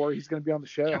mentor. He's going to be on the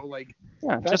show.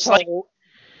 That's how old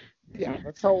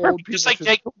people. Just like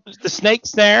the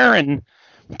Snake's there and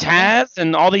Taz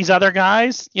and all these other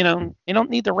guys. You don't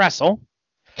need to wrestle.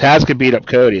 Taz could beat up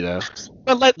Cody though.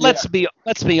 But let's be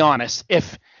honest.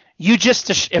 If you're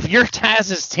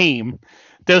Taz's team,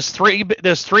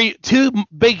 two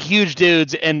big huge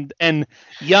dudes and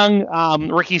young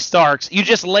Ricky Starks, you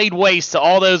just laid waste to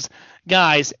all those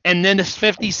guys, and then this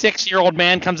 56-year-old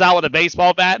man comes out with a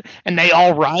baseball bat and they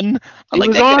all run. They're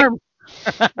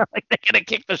gonna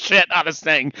kick the shit out of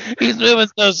Sting. He's moving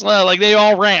so slow. They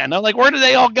all ran. I'm like, where did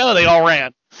they all go? They all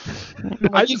ran.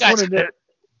 You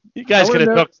guys could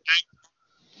have took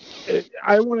Sting.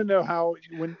 I want to know how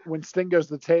when Sting goes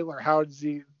to Taylor, how does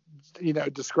he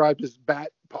describe his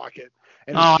bat pocket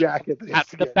and his jacket?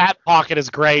 The bat pocket is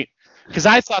great, because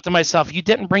I thought to myself, you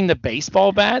didn't bring the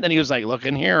baseball bat, and he was like, look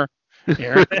in here. It's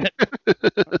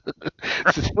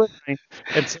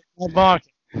in my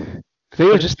pocket. They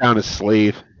were just down his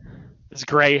sleeve. His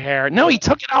gray hair. No, he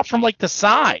took it out from the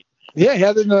side. Yeah, he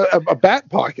had it in a bat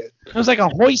pocket. It was like a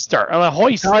hoister. A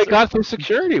hoist. How he got through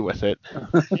security with it.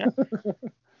 Yeah.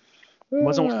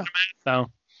 Wasn't wearing a mask,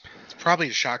 though. It's probably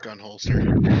a shotgun holster.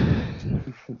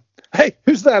 Hey,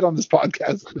 who's that on this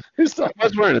podcast? He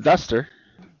was wearing a duster.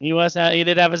 He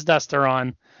did have his duster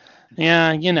on.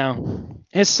 Yeah,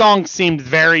 his song seemed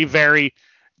very, very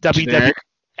WWE.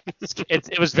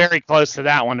 It was very close to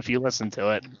that one if you listen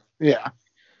to it. Yeah.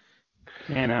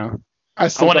 I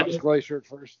thought it was Glacier at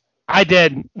first. I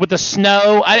did. With the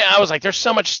snow, I was like, there's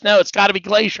so much snow, it's got to be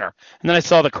Glacier. And then I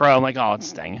saw the Crow. I'm like, oh, it's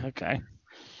Sting. Okay.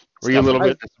 Were you a little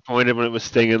bit disappointed when it was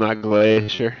Sting and not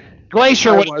Glacier?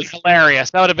 Glacier would have been hilarious.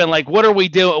 That would have been like, what are we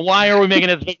doing? Why are we making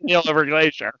a big deal over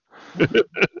Glacier? It would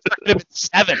have been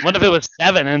 7. What if it was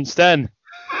 7 instead?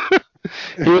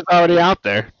 He was already out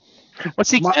there. Well,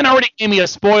 see, Ken already gave me a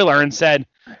spoiler and said,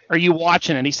 are you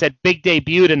watching it? He said, big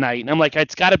debut tonight. And I'm like,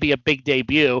 it's got to be a big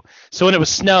debut. So when it was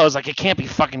snow, I was like, it can't be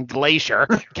fucking Glacier.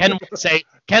 Ken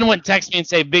would text me and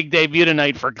say, big debut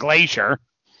tonight for Glacier.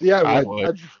 Yeah, I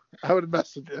would have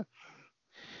messed with you.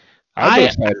 I'd be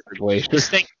excited for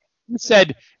Glacier. You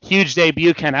said huge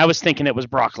debut, Ken. I was thinking it was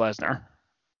Brock Lesnar.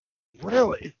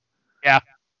 Really? Yeah.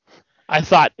 I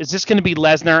thought, is this going to be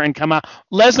Lesnar and come out?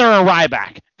 Lesnar or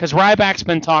Ryback? Because Ryback's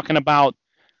been talking about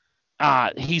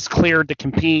he's cleared to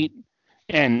compete,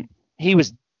 and he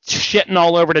was shitting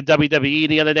all over the WWE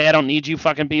the other day. I don't need you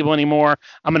fucking people anymore.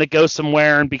 I'm going to go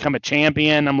somewhere and become a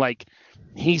champion. I'm like,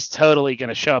 he's totally going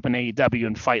to show up in AEW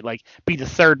and fight, be the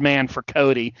third man for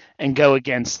Cody and go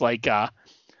against,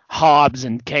 Hobbs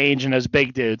and Cage and those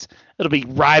big dudes. It'll be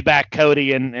Ryback,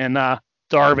 Cody, and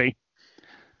Darby.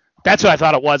 That's what I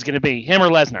thought it was going to be. Him or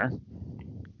Lesnar.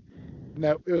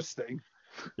 No, it was Sting.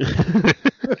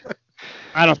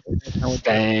 I don't think Lesnar would.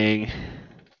 Dang.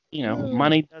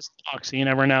 Money does talk, so you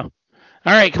never know.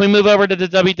 All right, can we move over to the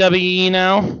WWE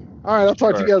now? All right, I'll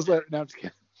talk to you guys later. No, I'm just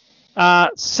kidding.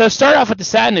 So start off with the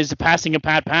sad news, the passing of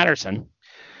Pat Patterson.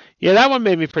 Yeah, that one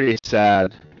made me pretty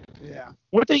sad. Yeah.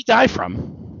 What did he die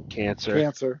from? Cancer.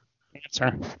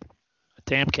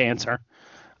 Damn cancer.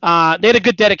 They had a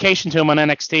good dedication to him on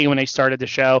NXT when they started the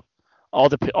show. All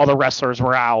the wrestlers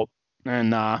were out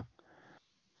and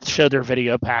showed their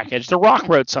video package. The Rock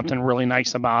wrote something really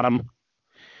nice about him.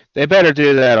 They better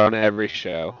do that on every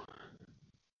show.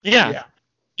 Yeah.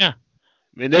 I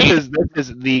mean, this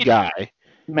is the guy.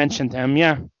 Mentioned him,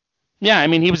 yeah. Yeah, I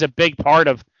mean, he was a big part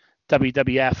of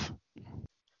WWF.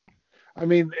 I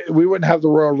mean, we wouldn't have the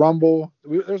Royal Rumble.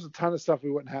 There's a ton of stuff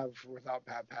we wouldn't have without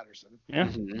Pat Patterson. Yeah,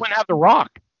 we wouldn't have The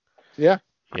Rock. Yeah.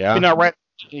 Right.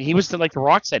 He was like The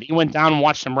Rock said. He went down and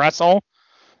watched him wrestle,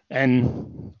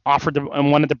 and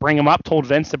wanted to bring him up. Told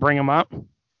Vince to bring him up.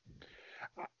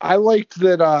 I liked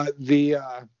that the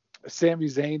Sami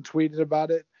Zayn tweeted about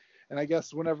it, and I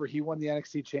guess whenever he won the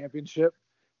NXT Championship,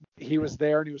 he was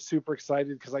there and he was super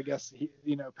excited because I guess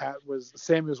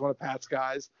Sami was one of Pat's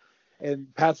guys. And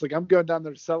Pat's like, I'm going down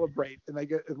there to celebrate. And I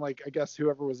guess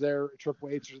whoever was there, Triple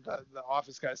H or the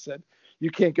office guy said,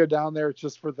 you can't go down there. It's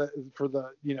just for the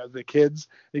the kids.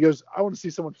 He goes, I want to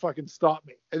see someone fucking stop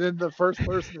me. And then the first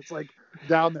person that's like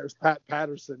down there is Pat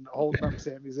Patterson holding up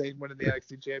Sami Zayn winning the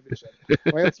NXT Championship.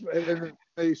 And then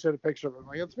they showed a picture of him.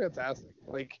 Like, that's fantastic.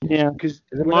 Like, yeah, because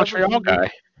the Montreal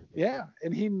guy. Yeah,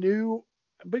 and he knew.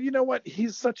 But you know what?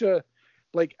 He's such a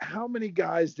how many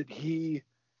guys did he?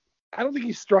 I don't think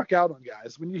he struck out on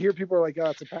guys. When you hear people are like, "Oh,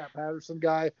 it's a Pat Patterson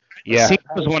guy." Yeah, Cena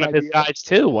was one of his guys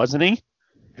too, wasn't he?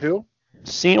 Who?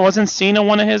 Wasn't Cena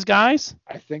one of his guys?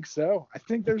 I think so. I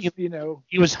think there's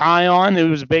he was high on. He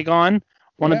was big on.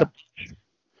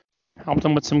 Helped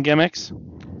him with some gimmicks.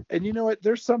 And you know what?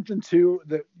 There's something too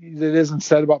that isn't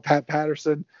said about Pat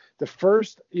Patterson. The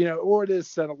first, or it is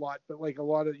said a lot, but like a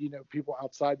lot of people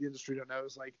outside the industry don't know,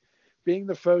 is like being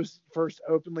the first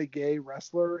openly gay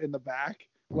wrestler in the back.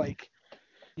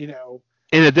 In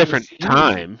a different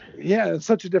time. Yeah, it's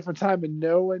such a different time, and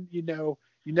no one, you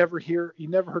never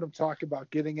heard him talk about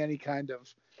getting any kind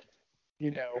of,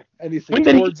 anything. When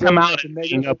did he come out and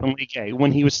being openly gay?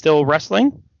 When he was still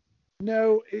wrestling?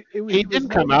 No, he didn't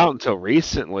come out until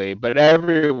recently, but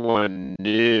everyone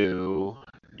knew.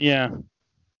 Yeah.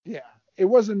 Yeah, it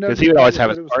wasn't because he would always have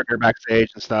his partner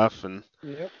backstage and stuff, and.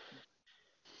 Yep.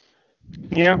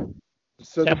 Yeah.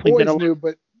 So definitely the boys knew,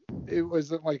 but it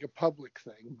wasn't like a public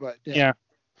thing, but yeah.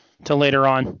 Till later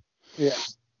on. Yeah.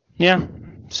 Yeah.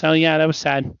 So yeah, that was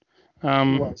sad.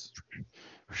 It was.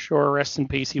 Sure, rest in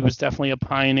peace. He was definitely a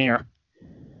pioneer.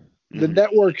 The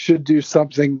network should do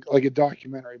something like a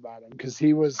documentary about him because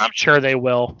he was. I'm sure they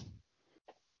will.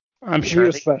 I'm sure he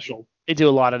was special. They do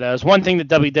a lot of those. One thing that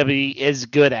WWE is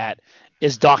good at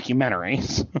is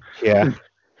documentaries. Yeah.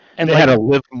 And they had a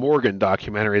Liv Morgan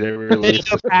documentary they released.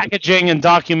 Packaging and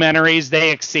documentaries,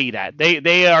 they exceed at.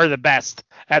 They are the best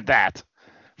at that,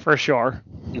 for sure.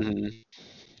 Mm-hmm.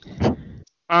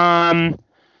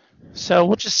 So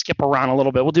we'll just skip around a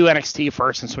little bit. We'll do NXT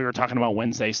first since we were talking about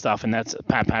Wednesday stuff, and that's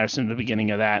Pat Patterson at the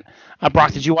beginning of that.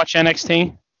 Brock, did you watch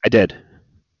NXT? I did.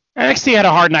 NXT had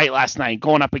a hard night last night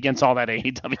going up against all that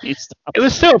AEW stuff. It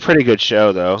was still a pretty good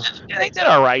show, though. Yeah, they did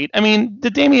all right. I mean, the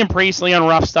Damian Priest, Leon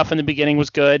Ruff stuff in the beginning was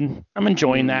good. I'm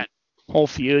enjoying that whole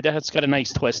feud. It's got a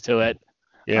nice twist to it.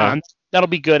 Yeah. That'll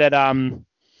be good at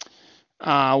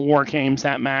War Games,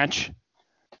 that match.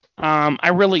 I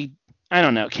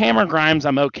don't know. Cameron Grimes,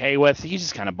 I'm okay with. He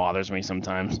just kind of bothers me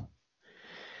sometimes.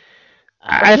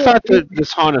 I thought that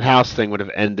this haunted house thing would have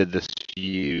ended this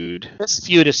feud. This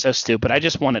feud is so stupid. I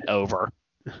just want it over.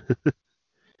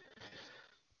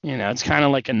 It's kind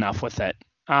of like enough with it.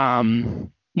 You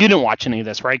didn't watch any of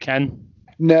this, right, Ken?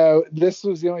 No, this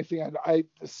was the only thing I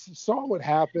saw what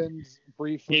happened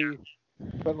briefly,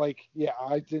 but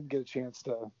I didn't get a chance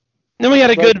to. Then we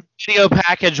had a good video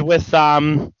package with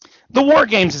the War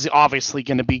Games is obviously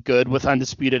going to be good with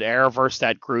Undisputed Era versus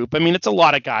that group. I mean, it's a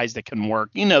lot of guys that can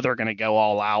work. They're going to go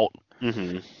all out.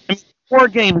 Mm-hmm. I mean, War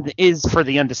Games is for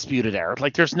the Undisputed Era.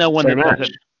 There's no one.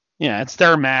 It's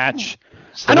their match.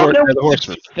 I don't know what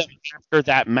you do after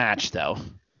that match, though.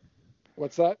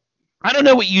 What's that? I don't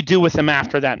know what you do with them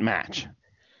after that match.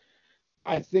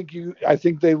 I think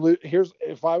they lose.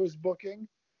 If I was booking,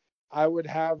 I would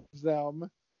have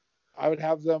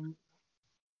them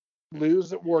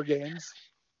lose at War Games,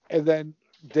 and then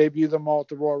debut them all at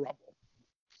the Royal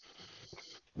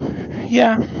Rumble.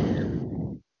 Yeah.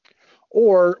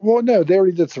 Or, well, no, they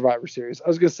already did Survivor Series. I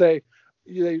was gonna say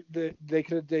they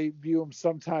could debut them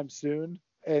sometime soon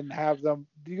and have them.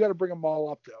 You got to bring them all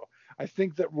up though. I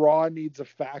think that Raw needs a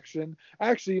faction.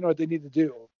 Actually, you know what they need to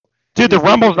do? Dude, the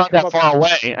Rumble's not that far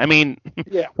away. I mean,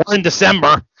 yeah, we're in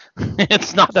December.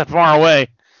 It's not that far away.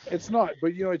 It's not,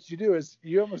 but you know what you do is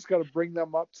you almost got to bring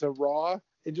them up to Raw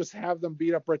and just have them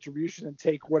beat up Retribution and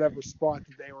take whatever spot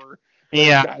that they were.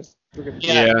 Yeah. Guys were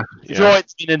gonna Join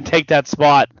and take that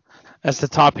spot as the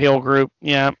top heel group.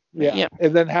 Yeah.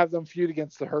 And then have them feud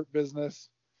against the Hurt Business.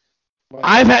 But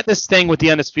I've had this thing with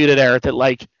the Undisputed Era that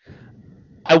like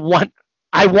I want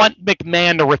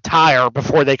McMahon to retire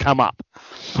before they come up.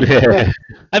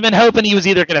 I've been hoping he was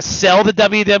either going to sell the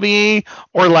WWE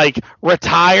or like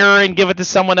retire and give it to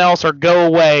someone else or go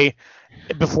away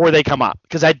before they come up,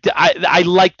 because I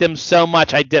like them so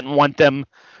much. I didn't want them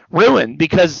ruined,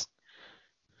 because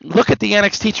look at the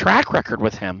NXT track record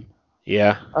with him.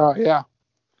 Yeah. yeah.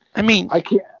 I mean, I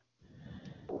can't.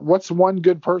 What's one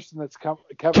good person that's come?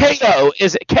 KO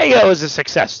is a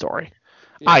success story.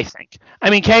 Yeah. I think. I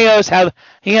mean, KO's had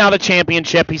a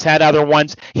championship. He's had other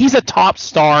ones. He's a top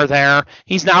star there.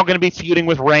 He's now going to be feuding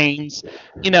with Reigns.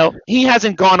 You know, he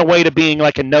hasn't gone away to being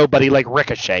like a nobody like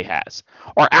Ricochet has,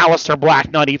 or Aleister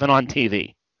Black, not even on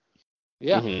TV.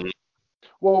 Yeah. Mm-hmm.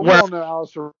 Well, we all know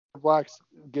Aleister Black's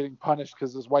getting punished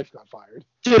because his wife got fired.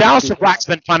 Dude, Aleister Black's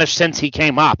been punished since he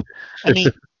came up. I mean,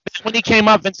 when he came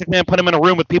up, Vince McMahon put him in a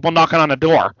room with people knocking on a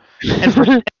door. And for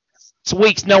 6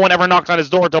 weeks, no one ever knocked on his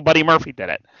door until Buddy Murphy did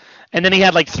it. And then he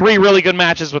had like 3 really good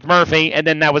matches with Murphy, and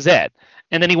then that was it.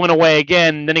 And then he went away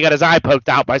again, and then he got his eye poked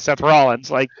out by Seth Rollins.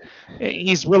 Like,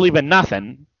 he's really been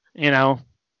nothing, you know.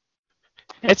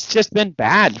 It's just been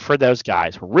bad for those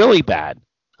guys. Really bad.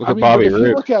 Look at Bobby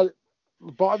Roode. Look at it,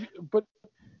 but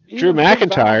Drew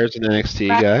McIntyre's an NXT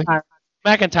guy.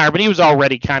 McIntyre, but he was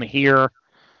already kind of here,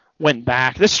 went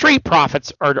back. The Street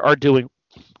Profits are doing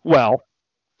well.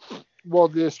 Well,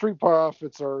 the Street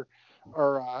Profits are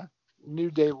New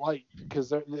Day light,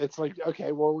 because it's like,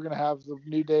 okay, well, we're gonna have the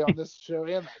New Day on this show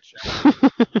and that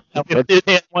show. New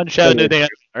Day on one show, New Day on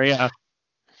the other, yeah.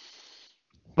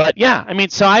 But yeah, I mean,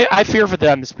 so I fear for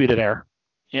the Undisputed Era.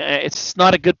 Yeah, it's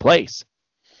not a good place.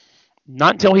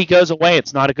 Not until he goes away,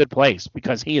 it's not a good place,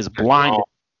 because he is blinded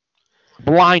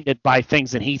by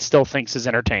things that he still thinks is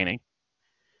entertaining.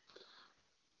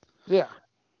 Yeah.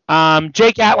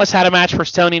 Jake Atlas had a match for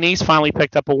Tony Nese, finally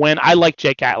picked up a win. I like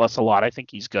Jake Atlas a lot. I think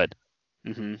he's good.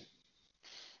 Mm-hmm.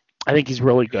 I think he's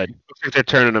really good. Looks like they're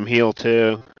turning him heel,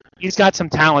 too. He's got some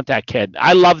talent, that kid.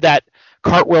 I love that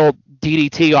cartwheel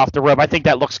DDT off the rope. I think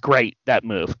that looks great, that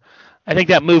move. I think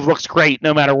that move looks great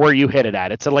no matter where you hit it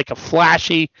at. It's like a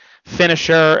flashy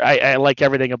finisher. I like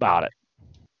everything about it.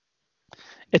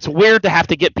 It's weird to have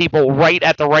to get people right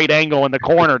at the right angle in the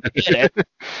corner to hit it,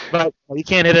 but you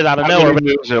can't hit it out of nowhere. But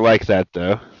moves are like that,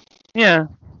 though. Yeah.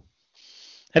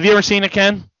 Have you ever seen it,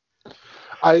 Ken?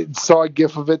 I saw a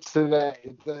GIF of it today.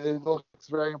 It looks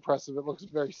very impressive. It looks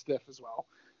very stiff as well.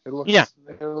 It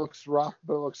looks rough,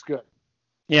 but it looks good.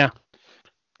 Yeah.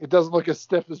 It doesn't look as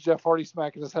stiff as Jeff Hardy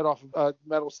smacking his head off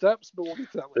metal steps, but we'll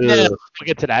get to that later. Yeah, we'll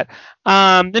get to that.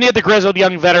 Then you had the Grizzled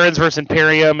Young Veterans versus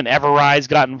Imperium, and Everrise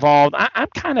got involved. I'm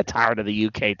kind of tired of the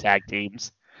UK tag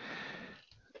teams.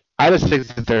 I just think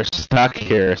that they're stuck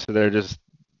here, so they're just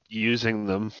using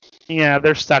them. Yeah,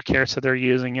 they're stuck here, so they're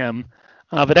using him.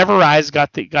 But Everrise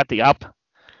got the up.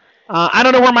 I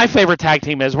don't know where my favorite tag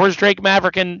team is. Where's Drake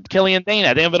Maverick and Killian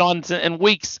Dana? They haven't been on in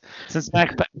weeks since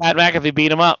Pat McAfee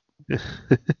beat him up. I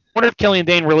wonder if Killian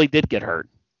Dane really did get hurt.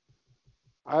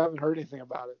 I haven't heard anything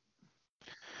about it.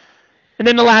 And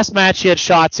then the last match, you had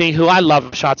Shotzi, who I love,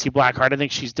 Shotzi Blackheart. I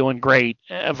think she's doing great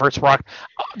versus Rock.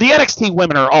 The NXT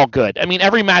women are all good. I mean,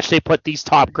 every match they put these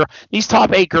top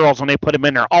 8 girls, when they put them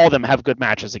in there, all of them have good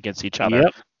matches against each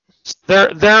other.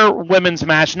 Yep. Their women's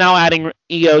match, now adding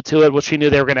EO to it, which we knew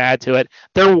they were going to add to it,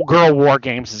 their Girl War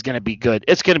Games is going to be good.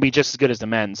 It's going to be just as good as the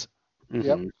men's. Mm-hmm.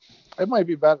 Yep. It might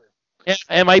be better. Yeah,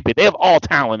 it might be. They have all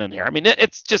talent in here. I mean,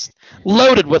 it's just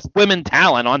loaded with women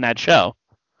talent on that show.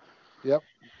 Yep.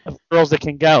 Of girls that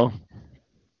can go.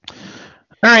 All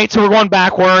right, so we're going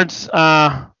backwards.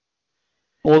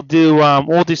 We'll do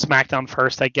SmackDown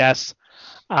first, I guess.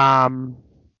 I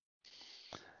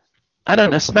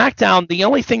don't know. SmackDown, the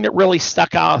only thing that really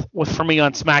stuck out for me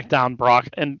on SmackDown, Brock,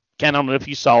 and Ken, I don't know if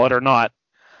you saw it or not,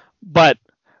 but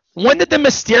when did the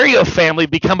Mysterio family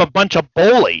become a bunch of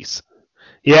bullies?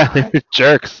 Yeah, they're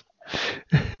jerks.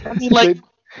 I mean, like,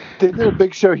 They did a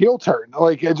Big Show heel turn,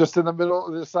 like just in the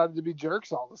middle. They decided to be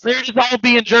jerks all of a sudden. They're just all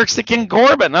being jerks to King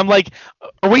Corbin. I'm like,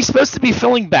 are we supposed to be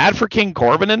feeling bad for King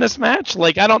Corbin in this match?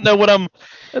 Like, I don't know what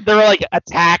they're like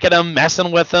attacking him,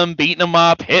 messing with him, beating him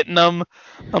up, hitting him.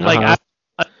 I'm like, I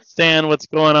don't understand what's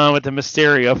going on with the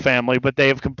Mysterio family, but they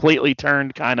have completely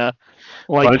turned kind of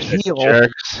like bunch heel. of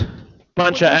jerks.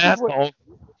 Bunch of assholes.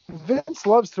 Vince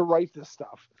loves to write this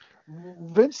stuff.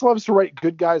 Vince loves to write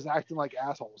good guys acting like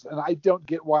assholes, and I don't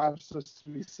get why I'm supposed to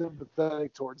be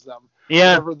sympathetic towards them.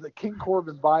 Yeah. Whenever the King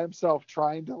Corbin by himself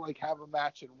trying to like have a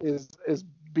match and is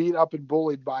beat up and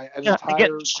bullied by an entire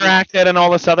get distracted and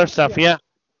all this other stuff. Yeah.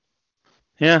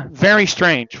 Very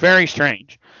strange. Very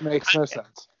strange. Makes no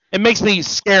sense. It makes me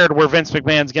scared where Vince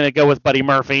McMahon's going to go with Buddy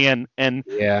Murphy and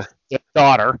Yeah. his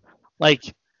daughter. Like,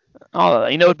 oh,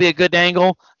 you know, it'd be a good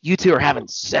angle. You two are having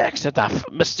sex at the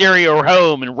Mysterio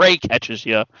home, and Ray catches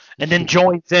you, and then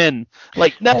joins in.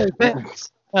 Like, no,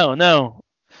 Vince, no.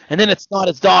 And then it's not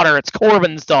his daughter; it's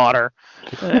Corbin's daughter.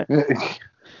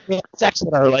 Sex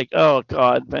with her. Like, oh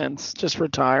God, Vince, just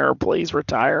retire, please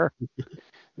retire.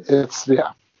 Sami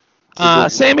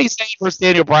Zayn versus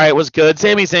Daniel Bryan was good.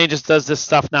 Sami Zayn just does this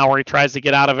stuff now where he tries to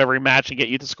get out of every match and get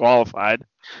you disqualified,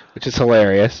 which is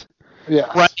hilarious. Yeah,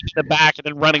 running in the back and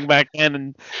then running back in,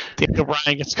 and Daniel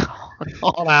Bryan gets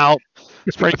called out.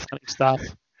 It's pretty funny stuff.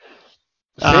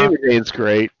 Sami Zayn's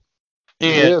great. He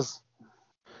is.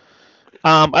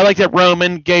 I like that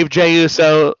Roman gave Jey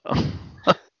Uso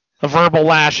a verbal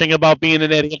lashing about being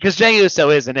an idiot, because Jey Uso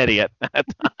is an idiot at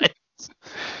times.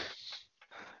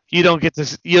 You don't get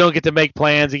to make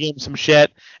plans. He gave him some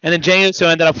shit, and then Jey Uso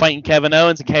ended up fighting Kevin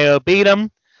Owens, and KO beat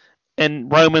him.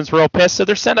 And Roman's real pissed, so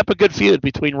they're setting up a good feud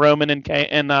between Roman and KO,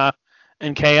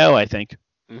 I think.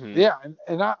 Mm-hmm. Yeah,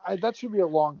 and that should be a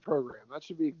long program. That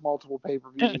should be multiple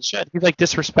pay-per-views. Yeah, it should. He's like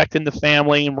disrespecting the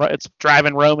family, and it's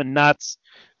driving Roman nuts.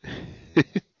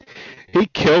 He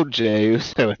killed Jey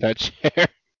Uso with that chair.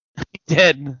 He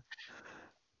did.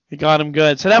 He got him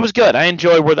good. So that was good. I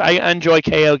enjoy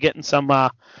KO getting some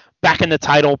back in the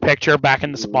title picture, back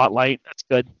in the spotlight. That's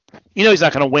good. You know he's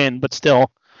not going to win, but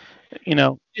still. You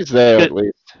know, he's there at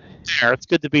least. It's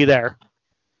good to be there.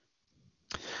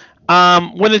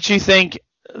 What did you think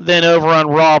then over on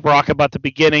Raw, Brock, about the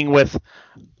beginning with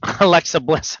Alexa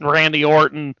Bliss and Randy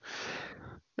Orton?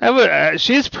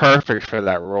 She's perfect for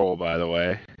that role, by the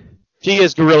way. She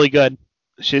is really good.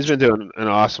 She's been doing an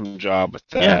awesome job with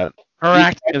that. Yeah, her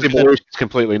acting is good. She's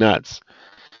completely nuts.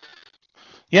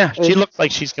 Yeah, she looks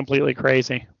like she's completely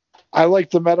crazy. I like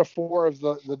the metaphor of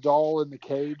the doll in the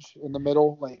cage in the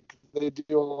middle. Like, they do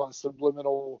a lot of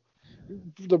subliminal.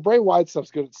 The Bray Wyatt stuff's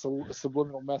good at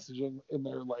subliminal messaging in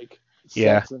their like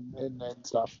sets and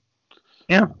stuff.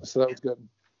 Yeah, so that was good.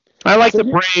 I like the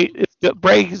Bray.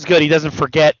 Bray is good. He doesn't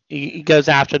forget. He goes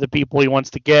after the people he wants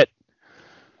to get.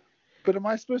 But am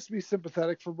I supposed to be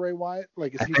sympathetic for Bray Wyatt?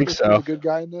 Like, is he supposed so. to be a good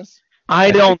guy in this?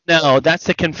 I don't know. That's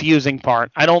the confusing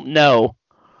part. I don't know.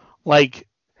 Like,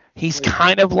 he's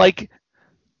kind of like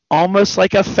almost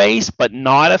like a face, but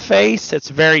not a face. It's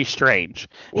very strange.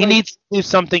 He needs to do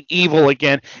something evil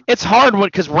again. It's hard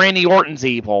because Randy Orton's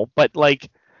evil, but like,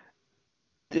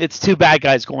 it's two bad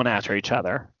guys going after each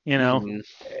other, you know?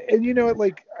 And you know what,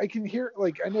 like, I can hear,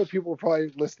 like, I know people are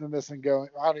probably listening to this and going,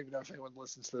 I don't even know if anyone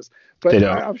listens to this, but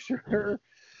I'm sure,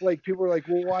 like, people are like,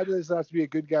 well, why does it have to be a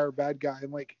good guy or a bad guy?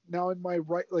 And like, now in my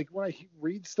like, when I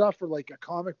read stuff or like a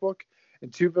comic book,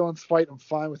 and two villains fight, I'm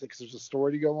fine with it because there's a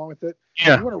story to go along with it.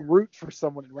 Yeah. You want to root for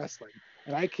someone in wrestling,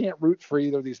 and I can't root for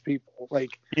either of these people.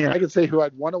 Like, I can say who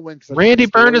I'd want to win. Randy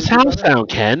burned his house down,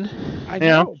 Ken. I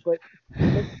know, but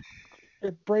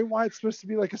if Bray Wyatt's supposed to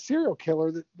be like a serial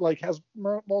killer that like has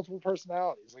multiple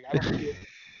personalities. Like, I don't get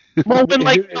it. Well, when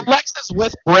like Alexa's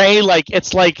with Bray, like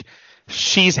it's like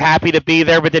she's happy to be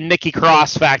there, but the Nikki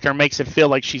Cross factor makes it feel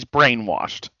like she's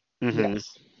brainwashed. Mm-hmm.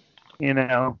 Yes. You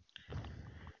know.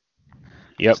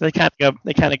 Yep. So they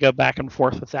kind of go back and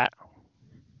forth with that.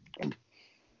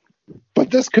 But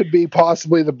this could be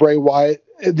possibly the Bray Wyatt,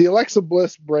 the Alexa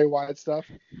Bliss Bray Wyatt stuff.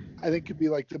 I think could be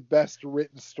like the best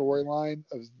written storyline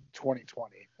of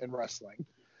 2020 in wrestling.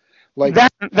 Like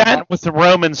that with the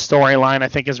Roman storyline, I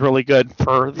think is really good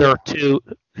for their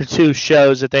two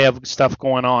shows that they have stuff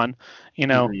going on. You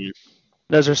know,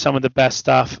 those are some of the best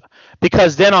stuff.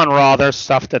 Because then on Raw, there's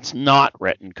stuff that's not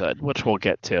written good, which we'll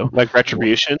get to. Like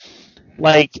Retribution.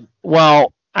 Like,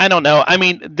 well, I don't know. I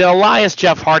mean, the Elias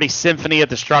Jeff Hardy Symphony of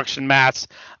Destruction match,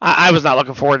 I was not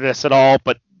looking forward to this at all,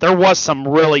 but there was some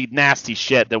really nasty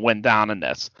shit that went down in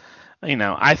this. You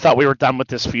know, I thought we were done with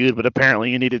this feud, but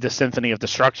apparently you needed the Symphony of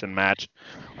Destruction match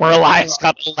where Elias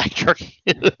got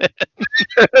electrocuted.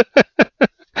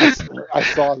 I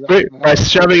saw that. By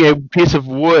shoving a piece of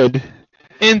wood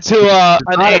into an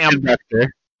not a amp.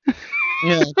 conductor.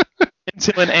 Yeah,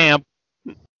 into an amp.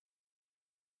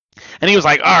 And he was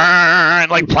like,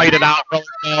 and like played it out really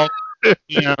well.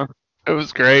 Yeah. It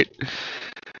was great.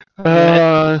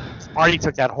 Marty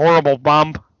took that horrible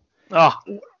bump. Oh,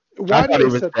 Why I thought he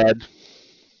was dead.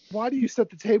 Why do you set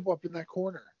the table up in that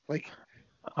corner? Like,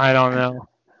 I don't know.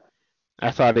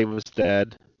 I thought he was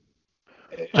dead.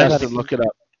 I Justin, look it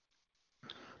up.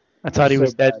 I thought he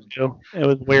was dead bad. too. It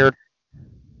was weird.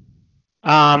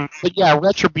 But yeah,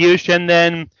 Retribution.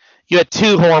 Then you had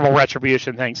two horrible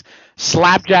Retribution things: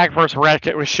 Slapjack versus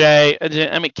Ricochet.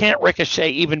 I mean, can't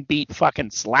Ricochet even beat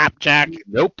fucking Slapjack?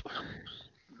 Nope.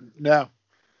 No.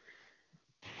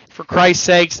 For Christ's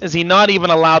sakes, is he not even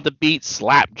allowed to beat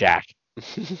Slapjack?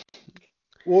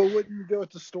 Well, it wouldn't go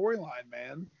with the storyline,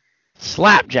 man.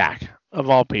 Slapjack, of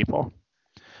all people.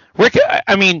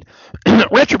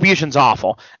 Retribution's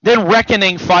awful. Then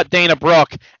Reckoning fought Dana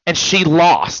Brooke, and she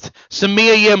lost. So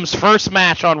Mia Yim's first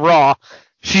match on Raw,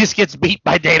 she just gets beat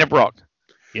by Dana Brooke.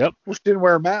 Yep. Well, she didn't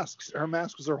wear masks. Her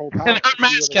mask was her whole power. And her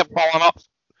mask kept falling off.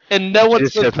 And no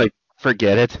one's just like,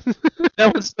 forget it. no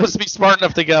one's supposed to be smart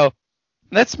enough to go,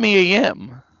 that's Mia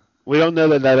Yim. We don't know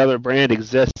that other brand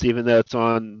exists, even though it's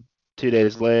on 2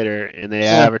 days later, and they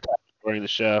advertise during the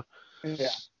show. Yeah.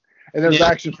 And there's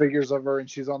action figures of her, and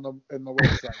she's in the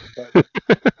website.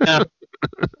 But.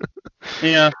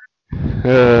 Yeah.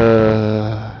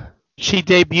 She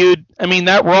debuted. I mean,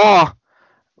 that Raw.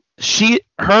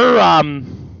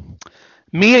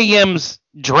 Mia Yim's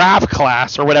draft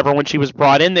class or whatever when she was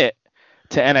brought into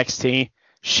to NXT.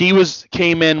 She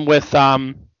came in with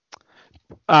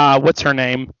what's her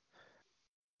name?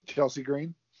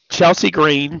 Chelsea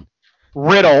Green,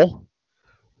 Riddle,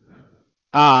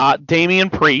 Damian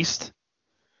Priest,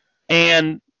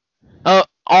 and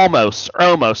almost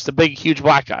the big huge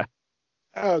black guy.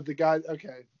 Oh, the guy.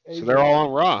 Okay. So they're all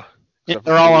on Raw. Yeah,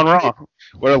 they're all on Raw.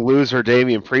 What a loser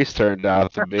Damian Priest turned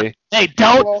out to be. Hey,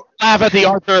 don't laugh at the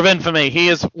Arthur of Infamy. He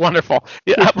is wonderful.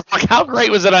 How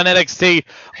great was it on NXT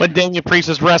when Damian Priest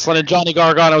was wrestling and Johnny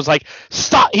Gargano was like,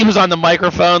 stop. He was on the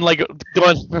microphone, like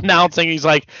announcing. He's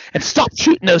like, and stop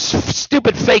shooting those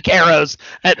stupid fake arrows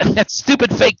at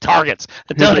stupid fake targets.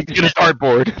 Don't get a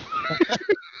dartboard.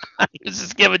 He was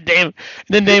just giving Damian. And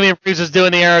then Damian Priest was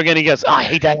doing the arrow again. He goes, oh, I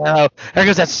hate that arrow. There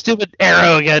goes that stupid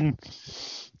arrow again.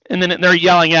 And then they're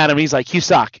yelling at him. He's like, you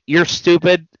suck. You're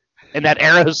stupid. And that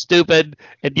arrow's stupid.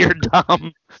 And you're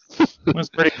dumb. It was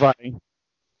pretty funny.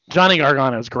 Johnny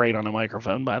Gargano's great on a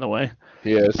microphone, by the way.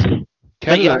 He is.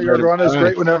 Johnny Gargano's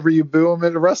great whenever you boo him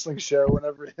at a wrestling show,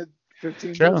 whenever it hit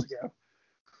 15 years ago.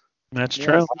 That's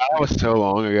true. That was so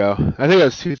long ago. I think it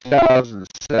was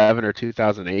 2007 or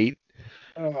 2008.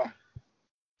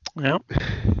 Yeah.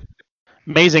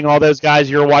 Amazing, all those guys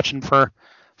you were watching for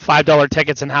 $5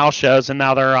 tickets and house shows, and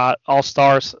now they're all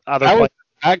stars.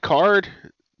 That card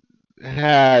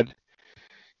had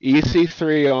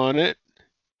EC3 on it.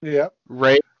 Yep.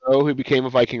 Ray Rowe, who became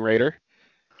a Viking Raider.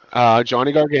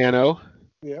 Johnny Gargano.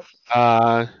 Yep.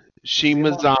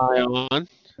 Shima Zion.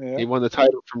 Yep. He won the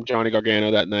title from Johnny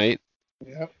Gargano that night.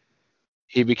 Yep.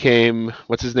 He became,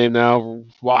 what's his name now?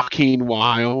 Joaquin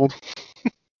Wilde.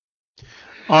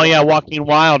 Oh, yeah, Joaquin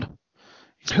Wilde.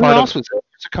 Who else was there?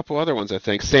 There's a couple other ones, I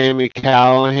think. Sammy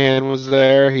Callahan was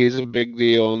there. He's a big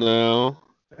deal now.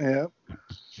 Yep.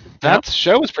 That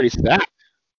show was pretty stacked.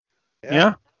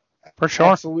 Yeah, for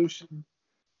sure. Solution.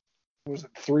 Was it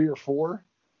 3 or 4?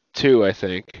 2, I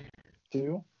think.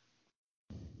 2.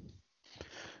 All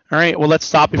right. Well, let's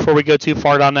stop before we go too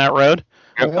far down that road.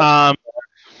 Yep.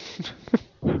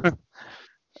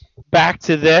 Back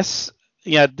to this.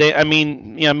 Yeah,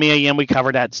 Mia Yim, we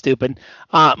covered that stupid.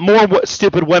 More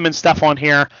stupid women stuff on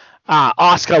here.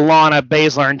 Asuka, Lana,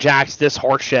 Baszler, and Jax, this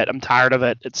horse shit. I'm tired of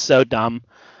it. It's so dumb.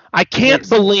 I can't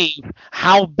believe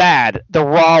how bad the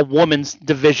Raw Women's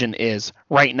division is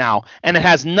right now. And it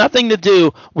has nothing to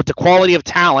do with the quality of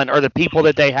talent or the people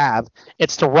that they have.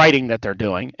 It's the writing that they're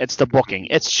doing. It's the booking.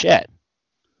 It's shit.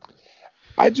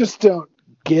 I just don't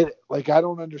get it. Like, I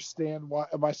don't understand why.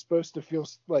 Am I supposed to feel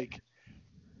like...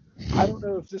 I don't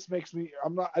know if this makes me...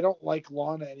 I don't like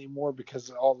Lana anymore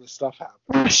because all this stuff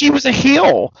happened. She was a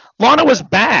heel. Lana was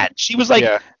bad. She was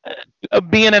like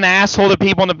being an asshole to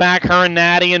people in the back, her and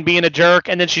Natty, and being a jerk,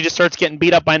 and then she just starts getting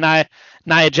beat up by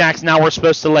Nia Jax. Now we're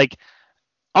supposed to like...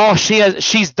 Oh,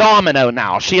 she's Domino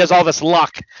now. She has all this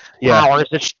luck powers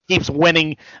that she keeps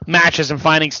winning matches and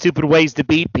finding stupid ways to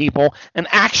beat people and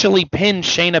actually pin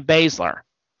Shayna Baszler.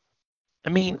 I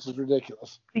mean... This is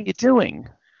ridiculous. What are you doing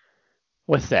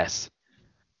with this?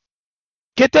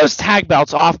 Get those tag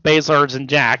belts off Baszler's and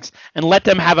Jax and let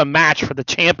them have a match for the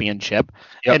championship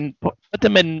and put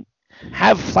them in,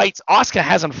 have fights. Asuka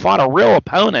hasn't fought a real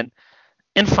opponent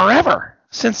in forever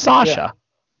since Sasha.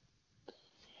 Yeah.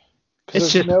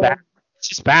 It's just bad. It's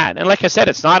just bad. And like I said,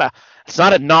 it's not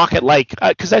a knock at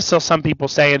because I saw some people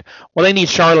saying, well, they need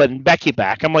Charlotte and Becky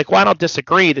back. I'm like, well, I don't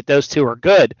disagree that those two are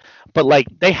good, but like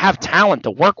they have talent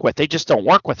to work with. They just don't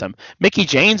work with them. Mickie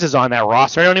James is on that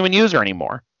roster. I don't even use her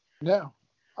anymore. No.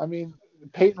 I mean,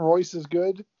 Peyton Royce is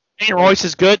good. Peyton Royce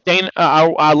is good.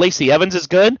 Lacey Evans is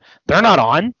good. They're not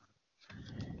on.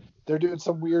 They're doing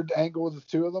some weird angle with the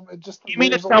two of them. You mean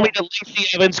to tell me that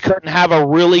Lacey Evans couldn't have a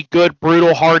really good,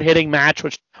 brutal, hard-hitting match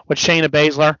with Shayna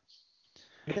Baszler?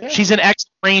 Yeah. She's an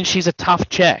ex-Marine. She's a tough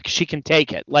chick. She can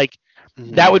take it.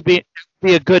 That would be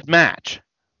a good match.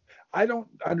 I don't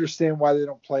understand why they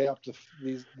don't play up to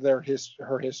her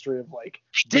history of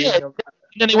They did. And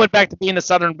then they went back to being the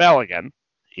Southern Belle again.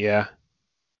 Yeah.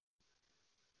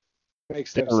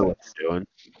 Makes no sense.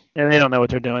 And they don't know what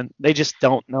they're doing. They just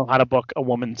don't know how to book a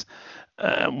woman's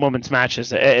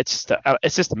matches. It's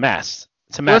just a mess.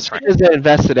 It's a mess. Because they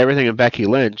invested everything in Becky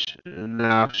Lynch, and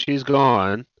now she's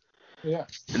gone. Yeah.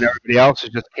 And everybody else is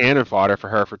just cannon fodder for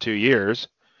her for 2 years.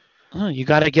 Oh, you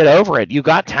got to get over it. You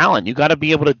got talent. You got to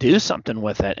be able to do something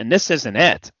with it, and this isn't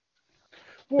it.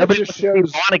 Well, nobody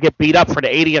want to get beat up for the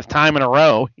 80th time in a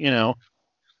row.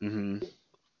 Mm-hmm.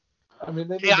 I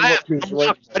mean, I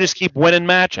just keep winning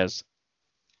matches.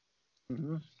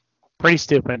 Mm-hmm. Pretty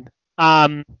stupid.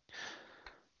 What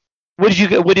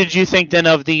did you think then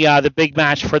of the big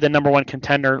match for the number one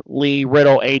contender, Lee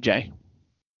Riddle, AJ?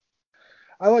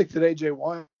 I like that AJ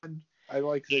won. I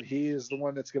like that he is the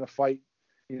one that's going to fight.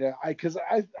 Because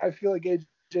I feel like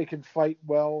AJ can fight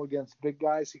well against big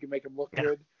guys. He can make them look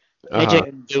good. AJ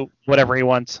can do whatever he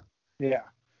wants. Yeah.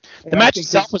 The match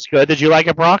itself was good. Did you like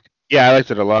it, Brock? Yeah, I liked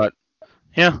it a lot.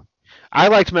 Yeah. I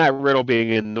liked Matt Riddle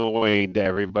being annoying to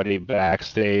everybody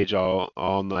backstage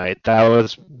all night. That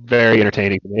was very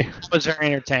entertaining to me. It was very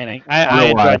entertaining. I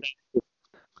enjoyed it.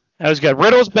 That was good.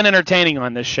 Riddle's been entertaining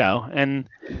on this show, and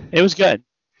it was good.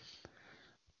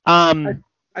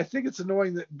 I think it's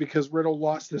annoying that because Riddle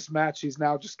lost this match, he's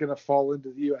now just going to fall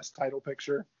into the U.S. title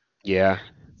picture. Yeah.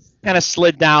 Kind of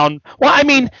slid down. Well, I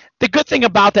mean, the good thing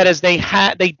about that is they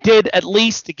did, at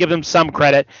least to give them some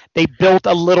credit, they built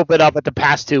a little bit of it the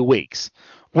past 2 weeks,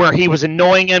 where he was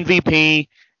annoying MVP.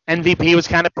 MVP was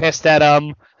kind of pissed at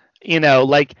him.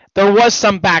 There was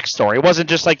some backstory. It wasn't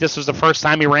just like this was the first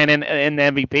time he ran in the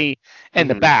MVP in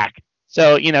the back.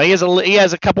 So, he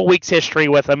has a couple weeks history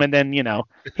with him, and then,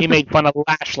 he made fun of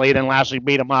Lashley, then Lashley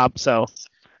beat him up. So,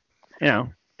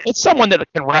 it's someone that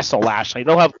can wrestle Lashley.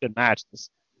 They'll have good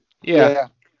matches. Yeah.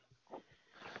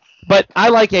 But I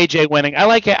like AJ winning. I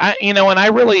like it. I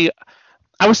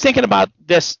was thinking about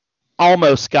this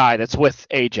almost guy that's with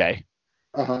AJ.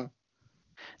 Uh-huh.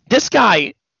 This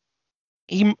guy,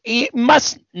 he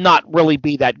must not really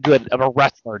be that good of a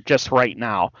wrestler just right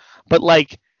now. But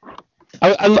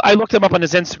I looked him up on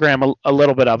his Instagram a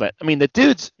little bit of it. I mean, the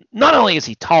dude's, not only is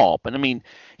he tall, but I mean,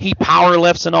 he power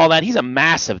lifts and all that. He's a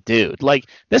massive dude.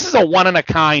 This is a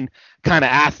one-in-a-kind kind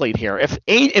of athlete here.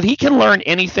 If he can learn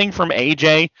anything from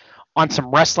AJ on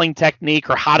some wrestling technique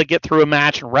or how to get through a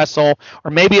match and wrestle, or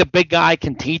maybe a big guy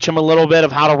can teach him a little bit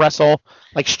of how to wrestle,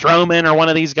 like Strowman or one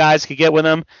of these guys could get with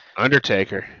him.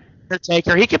 Undertaker.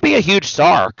 He could be a huge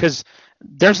star because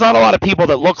there's not a lot of people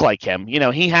that look like him.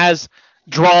 He has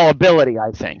draw ability,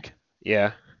 I think.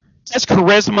 Yeah. He has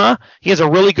charisma. He has a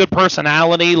really good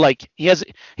personality.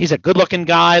 He's a good-looking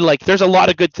guy. There's a lot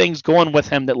of good things going with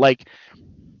him that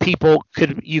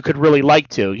you could really like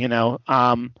to.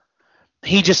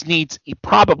 He just needs. He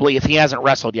probably, if he hasn't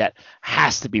wrestled yet,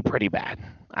 has to be pretty bad,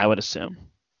 I would assume.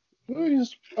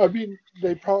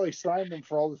 They probably signed him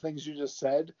for all the things you just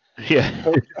said. Yeah.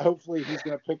 Hopefully, he's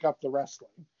going to pick up the wrestling.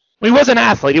 He was an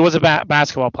athlete. He was a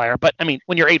basketball player. But, I mean,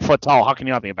 when you're 8 foot tall, how can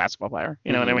you not be a basketball player?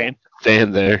 You know what I mean?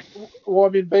 Stand there. Well,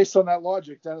 based on that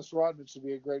logic, Dennis Rodman should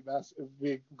be a great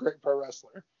pro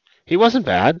wrestler. He wasn't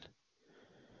bad.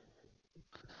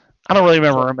 I don't really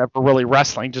remember really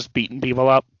wrestling, just beating people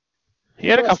up. He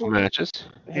had a couple matches.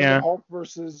 Yeah. Hulk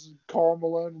versus Karl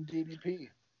Malone and DDP.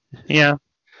 Yeah.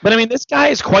 But, I mean, this guy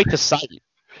is quite the sight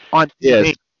on TV.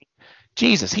 Yes.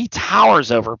 Jesus, he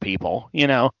towers over people,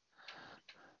 It'd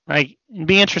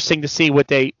be interesting to see what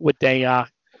they could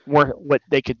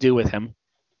do with him.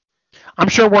 I'm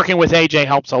sure working with AJ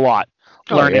helps a lot.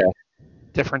 Learning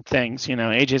different things.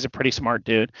 AJ's a pretty smart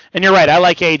dude. And you're right. I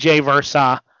like AJ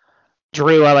versus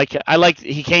Drew. I like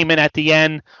he came in at the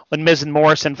end when Miz and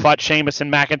Morrison fought Sheamus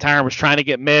and McIntyre and was trying to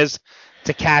get Miz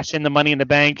to cash in the Money in the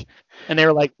Bank. And they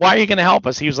were like, "Why are you going to help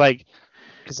us?" He was like,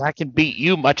 "Because I can beat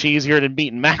you much easier than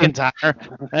beating McIntyre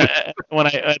when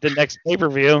at the next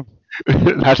pay-per-view."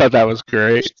 I thought that was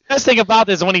great. The best thing about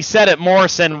this, when he said it,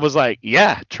 Morrison was like,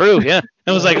 "Yeah, true, yeah."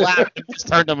 It was like laughing. He just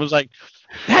turned to him and was like,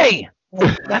 "Hey,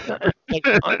 that's like,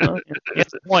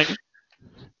 gets the point.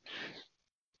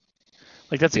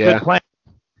 Like that's a good plan."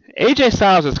 AJ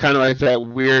Styles is kind of like that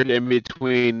weird in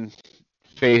between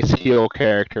face heel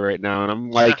character right now, and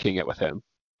I'm liking it with him.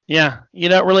 Yeah, you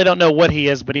don't know what he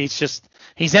is, but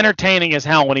he's entertaining as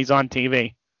hell when he's on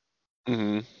TV.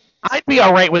 Mm-hmm. I'd be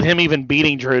all right with him even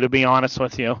beating Drew, to be honest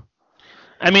with you.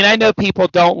 I mean, I know people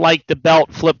don't like the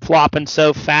belt flip-flopping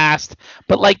so fast,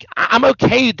 but like I'm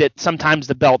okay that sometimes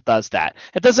the belt does that.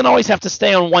 It doesn't always have to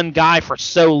stay on one guy for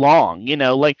so long,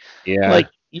 like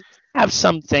you have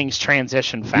some things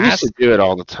transition fast. We used to do it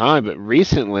all the time, but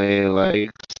recently,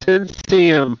 like since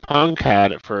CM Punk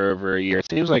had it for over a year, it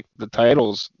seems like the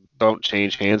titles don't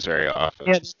change hands very often.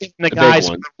 Yeah, the guys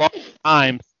for a long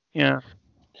time. Yeah.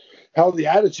 Hell, the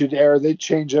Attitude Era, they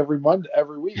change every week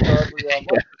or every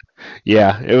month.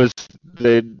 Yeah, it was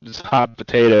hot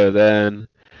potato then.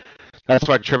 That's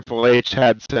why Triple H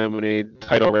had so many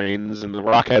title reigns, and The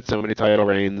Rock had so many title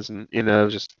reigns, and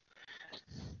and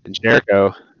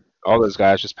Jericho, all those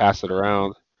guys just passed it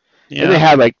around. Yeah. And they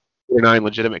had like 9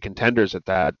 legitimate contenders at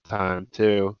that time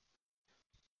too.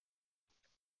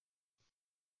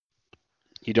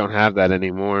 You don't have that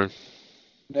anymore.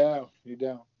 No, you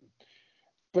don't.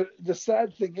 But the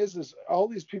sad thing is all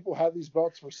these people have these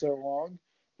belts for so long,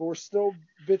 but we're still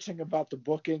bitching about the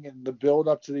booking and the build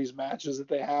up to these matches that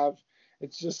they have.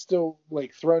 It's just still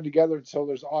like thrown together until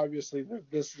there's obviously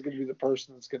this is going to be the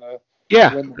person that's going to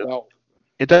win the belt.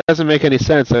 It doesn't make any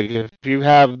sense. Like if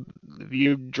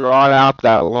you draw it out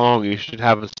that long, you should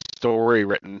have a story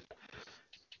written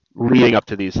leading up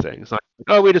to these things. Like,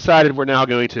 oh, we decided we're now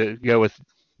going to go with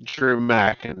Drew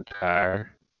McIntyre.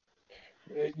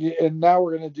 And now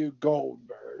we're going to do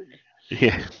Goldberg.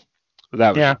 Yeah.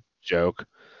 That was a joke.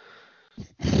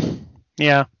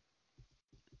 Yeah.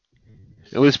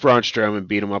 At least Braun Strowman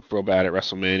beat him up real bad at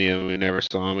WrestleMania, and we never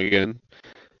saw him again.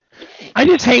 I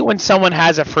just hate when someone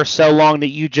has it for so long that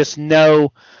you just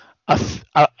know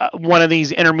one of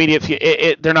these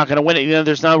intermediate, they're not going to win it.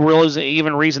 There's no real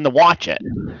even reason to watch it.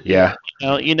 Yeah.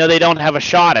 They don't have a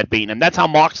shot at beating him. That's how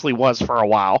Moxley was for a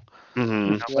while.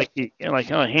 Mm-hmm. He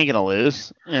ain't gonna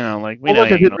lose. We know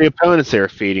the opponents they were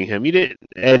feeding him. You didn't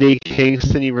Eddie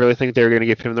Kingston. You really think they were going to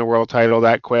give him the world title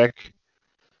that quick?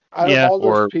 Out of all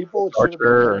those people, it should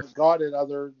have been got it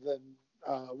other than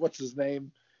what's his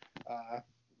name,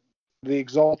 the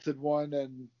Exalted One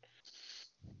and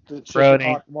the Chicken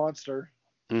Hawk Monster.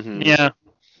 Mm-hmm. Yeah.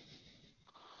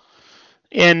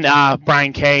 And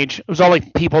Brian Cage. It was all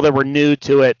like people that were new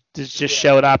to it just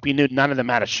showed up. You knew none of them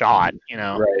had a shot,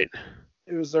 Right.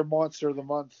 It was their Monster of the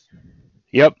Month.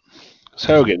 Yep. It's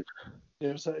Hogan.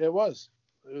 It was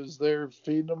their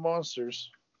feeding them monsters.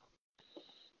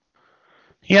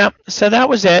 Yep. So that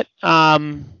was it.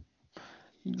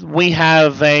 We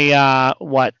have a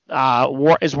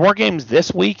is War Games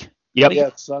this week? Yep. Yeah,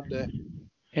 it's Sunday.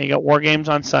 Yeah, you got War Games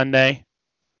on Sunday.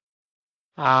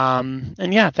 And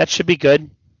that should be good.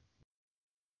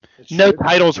 No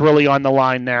titles really on the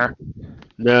line there.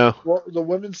 No. Well, the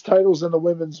women's titles in the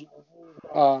women's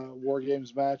War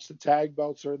Games match. The tag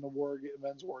belts are in the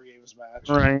men's War Games match.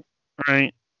 Right.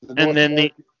 And then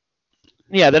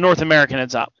the North American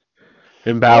is up.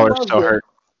 And Balor's still hurt.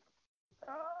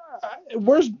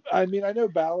 I know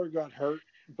Balor got hurt,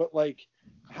 but like,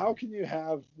 how can you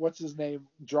have what's his name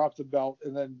drop the belt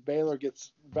and then Balor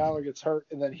gets hurt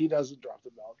and then he doesn't drop the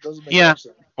belt? Doesn't make sense.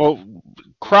 Well,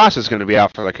 Cross is going to be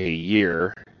out for like a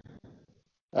year.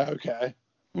 Okay.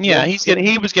 Yeah,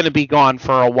 he was going to be gone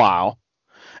for a while,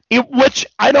 which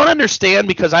I don't understand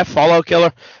because I follow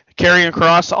Karrion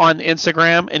Kross on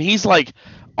Instagram and he's like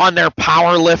on there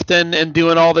powerlifting and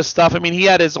doing all this stuff. I mean, he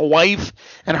had his wife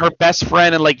and her best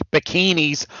friend in like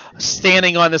bikinis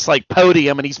standing on this like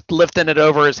podium and he's lifting it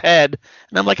over his head.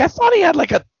 And I'm like, I thought he had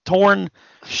like a torn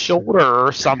shoulder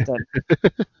or something.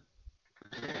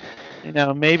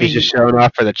 Maybe he's just showing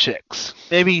off for the chicks.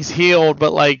 Maybe he's healed,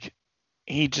 but like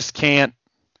he just can't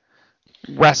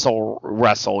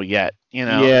wrestle yet.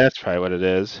 Yeah, that's probably what it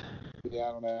is. Yeah,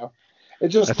 I don't know.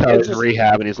 That's how he's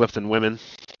rehab and he's lifting women.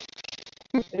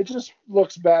 It just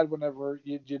looks bad whenever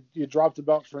you drop the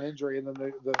belt for an injury and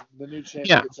then the new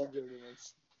champion gets injured.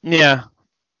 Yeah,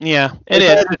 it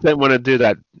is. I just didn't want to do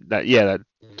that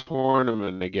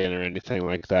tournament again or anything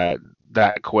like that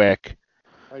quick.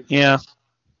 Yeah,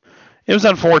 it was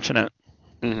unfortunate.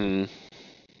 Mm-hmm.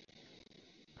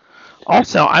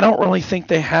 Also, I don't really think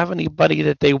they have anybody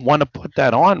that they want to put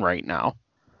that on right now.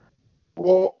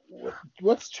 Well,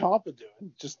 what's Ciampa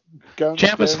doing? Just going.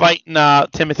 Ciampa's fighting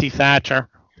Timothy Thatcher.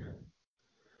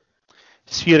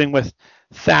 He's feuding with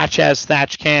Thatch as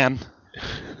Thatch can.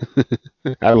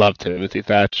 I love Timothy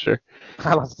Thatcher.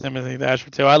 I love Timothy Thatcher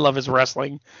too. I love his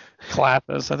wrestling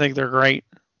classes. I think they're great.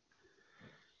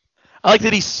 I like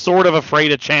that he's sort of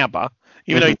afraid of Ciampa,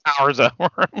 even though he towers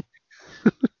over him.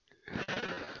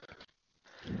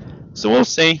 So we'll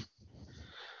see.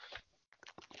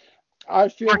 I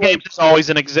feel War Games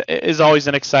is always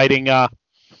an exciting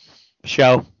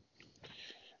show.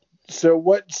 So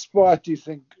what spot do you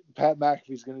think Pat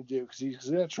McAfee's going to do? Because he's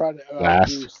going to try to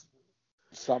do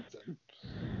something.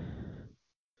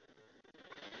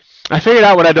 I figured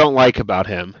out what I don't like about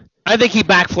him. I think he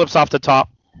backflips off the top.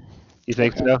 You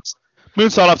think so?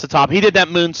 Moonsault off the top. He did that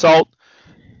moonsault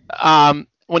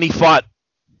when he fought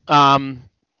Cole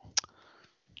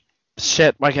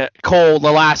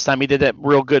the last time. He did that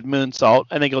real good moonsault.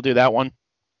 I think he'll do that one.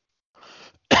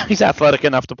 He's athletic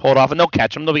enough to pull it off, and they'll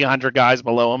catch him. There'll be 100 guys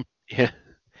below him. Yeah.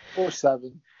 4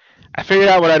 7. I figured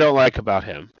out what I don't like about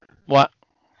him. What?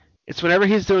 It's whenever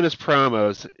he's doing his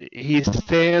promos, he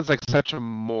stands like such a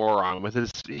moron with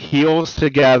his heels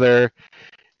together,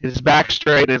 his back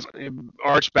straight, his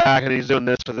arched back, and he's doing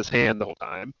this with his hand the whole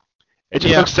time. It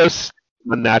just looks so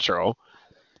unnatural.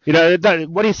 You know,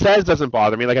 what he says doesn't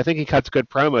bother me. Like, I think he cuts good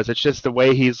promos. It's just the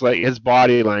way he's like, his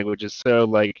body language is so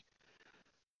like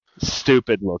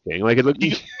stupid looking. Like,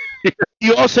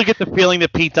 you also get the feeling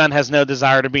that Pete Dunne has no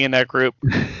desire to be in that group.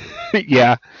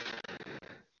 Yeah.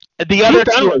 The other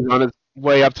two was on his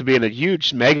way up to being a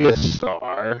huge mega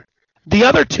star. The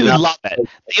other two love it.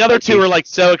 The other two are like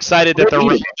so excited that they're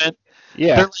winning it.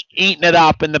 Yeah. They're like eating it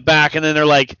up in the back, and then they're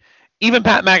like, even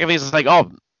Pat McAfee's like,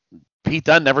 oh, Pete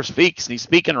Dunne never speaks, and he's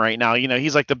speaking right now. You know,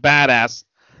 he's like the badass,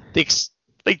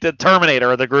 like the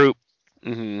Terminator of the group.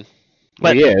 Mm-hmm.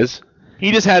 But he is.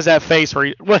 He just has that face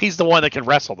where he's the one that can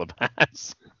wrestle the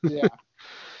best. Yeah.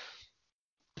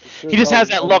 He just has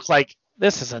that look like,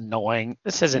 this is annoying.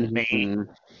 This isn't me.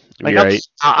 Like, right.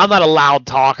 I'm not a loud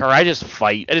talker. I just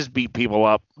fight. I just beat people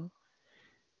up.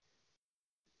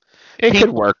 It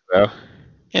could work, though.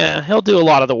 Yeah, he'll do a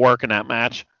lot of the work in that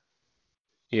match.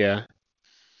 Yeah.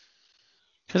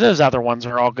 Because those other ones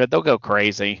are all good. They'll go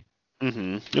crazy.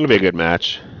 Mm-hmm. It'll be a good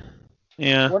match.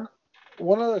 Yeah.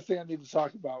 One other thing I need to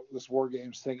talk about with this War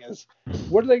Games thing is,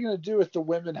 what are they going to do with the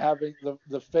women having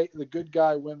the good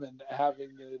guy women having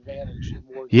an advantage in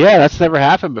War Games? Yeah, that's never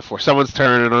happened before. Someone's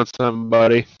turning on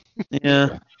somebody.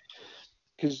 Yeah.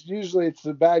 Because usually it's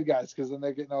the bad guys, because then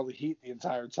they're getting all the heat the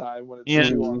entire time when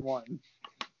it's 2-on-1.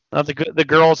 The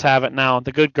girls have it now.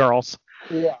 The good girls.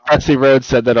 Yeah. Dusty Rhodes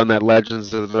said that on that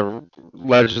Legends of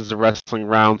Wrestling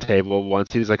roundtable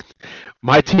once. He was like,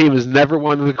 "My team has never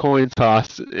won the coin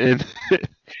toss in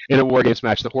a War Games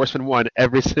match. The Horsemen won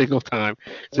every single time."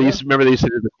 So you remember they used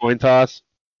to do the coin toss?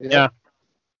 Yeah.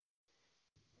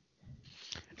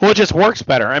 Well, it just works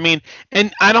better. I mean,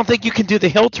 and I don't think you can do the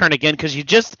heel turn again because you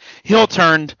just heel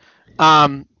turned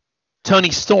Tony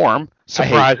Storm.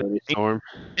 Surprisingly. Tony Storm.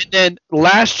 And then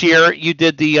last year you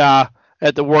did the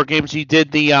at the War Games you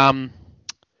did the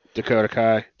Dakota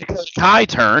Kai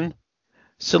turn.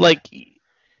 So like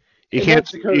you can't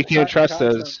trust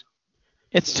those.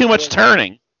 It's too much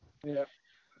turning. Yeah.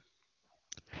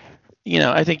 You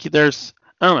know, I think I don't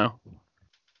know.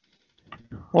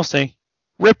 We'll see.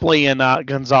 Ripley and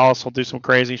Gonzalez will do some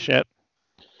crazy shit.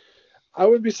 I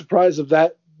wouldn't be surprised if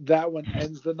that one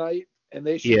ends the night, and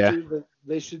they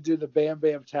should do the Bam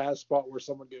Bam Taz spot where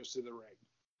someone goes to the ring.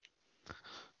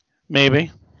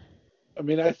 Maybe. I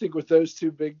mean, I think with those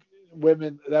two big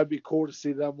women, that'd be cool to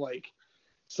see them like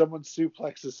someone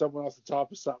suplexes someone off the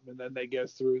top of something, and then they go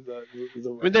through the ring.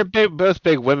 I mean, they're both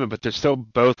big women, but they're still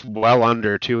both well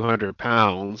under 200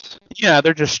 pounds. Yeah,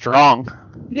 they're just strong.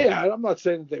 Yeah, I'm not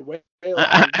saying that they weigh.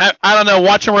 I don't know.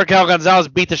 Watching Raquel Gonzalez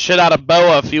beat the shit out of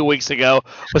Boa a few weeks ago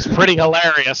was pretty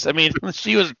hilarious. I mean,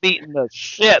 she was beating the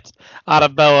shit out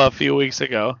of Boa a few weeks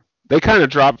ago. They kind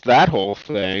of dropped that whole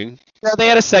thing. Yeah, they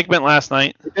had a segment last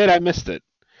night. They did. I missed it.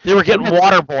 They were getting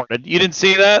waterboarded. You didn't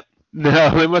see that? No,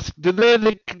 they must. Did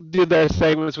they do their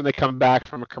segments when they come back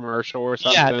from a commercial or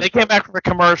something? Yeah, they came back from a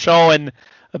commercial, and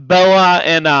Boa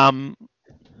and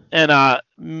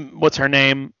what's her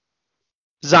name,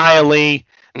 Xia Li.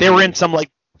 They were in some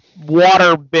like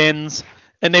water bins,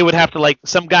 and they would have to like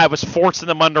some guy was forcing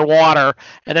them underwater,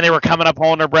 and then they were coming up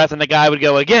holding their breath, and the guy would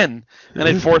go again, and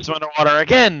they'd force them underwater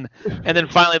again, and then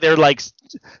finally they're like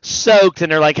soaked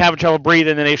and they're like having trouble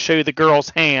breathing, and they show you the girl's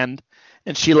hand,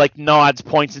 and she like nods,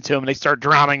 points into him, and they start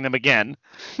drowning them again.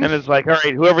 And it's like, all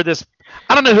right, whoever this,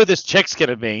 I don't know who this chick's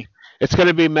gonna be. It's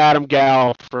gonna be Madame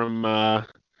Gal from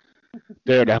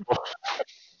Daredevil.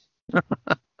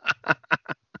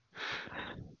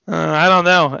 I don't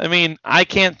know. I mean, I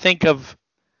can't think of.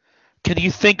 Can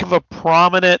you think of a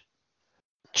prominent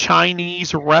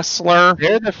Chinese wrestler?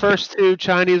 They're the first two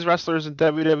Chinese wrestlers in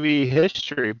WWE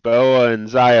history, Boa and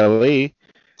Xia Li.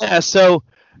 Yeah. So,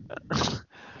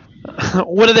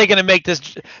 what are they going to make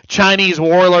this Chinese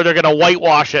warlord? They're going to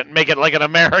whitewash it and make it like an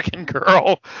American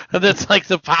girl. That's like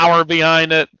the power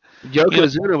behind it.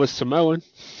 Yokozuna was Samoan.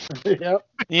 Yep.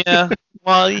 Yeah.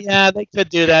 Well, yeah, they could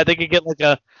do that. They could get like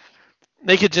a.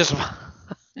 They could just.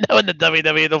 No, in the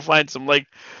WWE, they'll find some like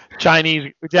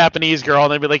Japanese girl,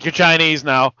 and they'll be like, "You're Chinese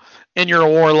now, and you're a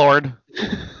warlord."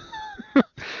 It'll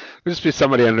just be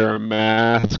somebody under a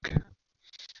mask.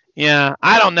 Yeah,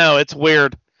 I don't know. It's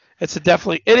weird.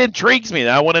 It intrigues me.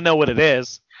 I want to know what it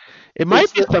is. It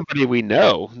might be somebody we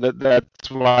know.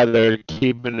 That's why they're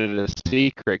keeping it a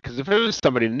secret. Because if it was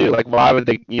somebody new, like why would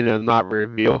they, not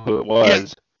reveal who it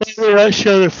was? Maybe not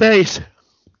show their face.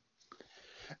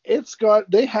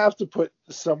 They have to put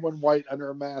someone white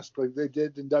under a mask like they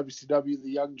did in WCW, the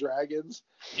Young Dragons.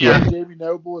 Yeah. Jamie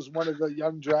Noble was one of the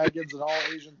Young Dragons, an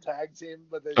all-Asian tag team,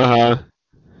 but they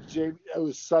it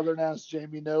was Southern-ass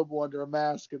Jamie Noble under a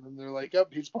mask, and then they're like, oh,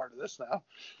 he's part of this now.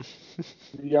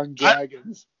 The Young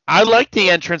Dragons. I like the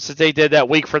entrance that they did that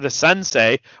week for the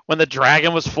Sensei when the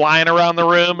dragon was flying around the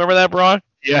room. Remember that, Brock?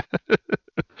 Yeah.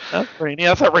 That's pretty neat.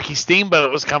 I thought Ricky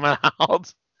Steamboat was coming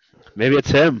out. Maybe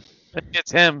it's him. Maybe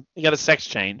it's him. He got a sex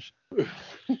change.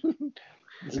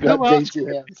 He's got dainty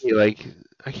hands. Like,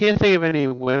 I can't think of any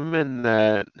women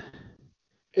that.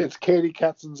 It's Katie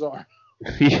Katzenzar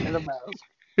in a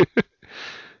mask.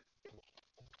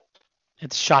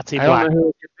 It's Shotzi I Black. don't know who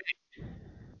it could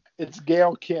It's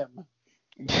Gail Kim.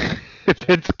 be. If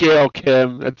it's Gail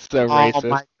Kim, that's so racist. Oh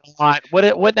my god!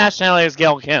 What nationality is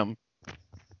Gail Kim?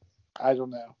 I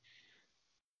don't know.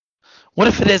 What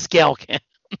if it is Gail Kim?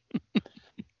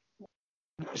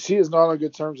 She is not on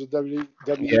good terms with WWE.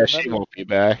 Yeah, she won't be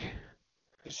back.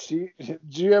 Do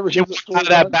you ever She hear the went story? out of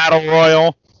that battle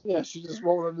royal. Yeah, she just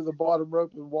rolled under the bottom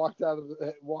rope and walked out of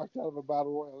a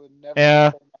battle royal and never.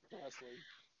 Yeah. came back to wrestling.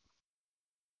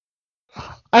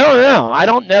 I don't know. I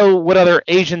don't know what other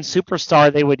Asian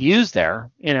superstar they would use there.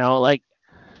 Like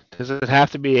Does it have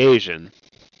to be Asian?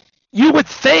 you would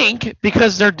think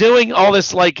because they're doing all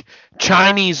this like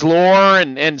Chinese lore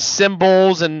and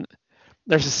symbols and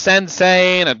there's a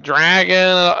sensei and a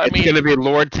dragon. It's going to be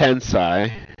Lord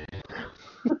Tensai.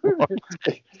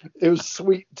 It was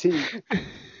sweet tea.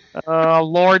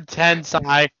 Lord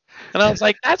Tensai. And I was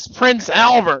like, that's Prince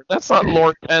Albert. That's not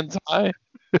Lord Tensai.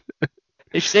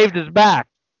 He shaved his back.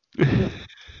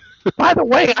 By the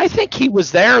way, I think he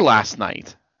was there last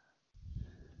night.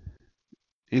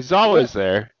 He's always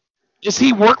there. Does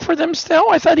he work for them still?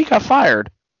 I thought he got fired.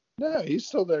 No, he's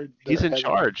still there. He's in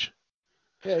charge.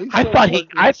 Yeah, he's I still thought working.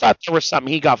 I thought there was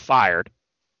something he got fired.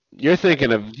 You're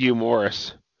thinking of Hugh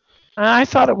Morris. I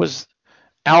thought it was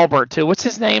Albert too. What's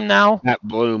his name now? Matt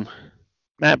Bloom.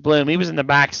 Matt Bloom. He was in the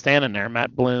back standing there.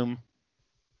 Matt Bloom.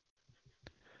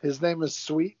 His name is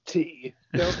Sweet Tea.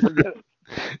 Don't forget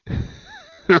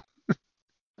it.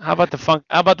 How about the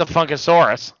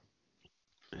Funkasaurus?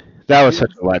 That was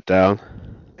such a letdown.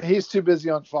 He's too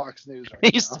busy on Fox News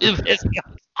right He's now. too busy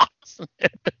on Fox.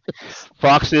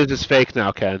 Fox News is fake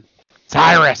now, Ken.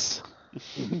 Tyrus.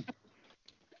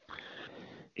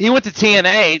 He went to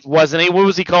TNA, wasn't he? What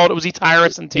was he called? Was he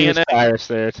Tyrus in He was TNA? Tyrus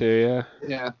there too, yeah.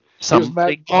 Yeah. Some Matt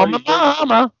big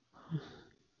mama.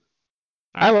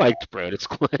 I liked Brodus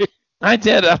Clay. I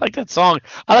did. I like that song.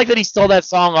 I like that he stole that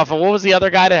song off of. What was the other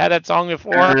guy that had that song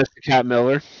before? Ernest the Cat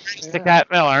Miller. The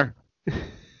Cat Miller. That's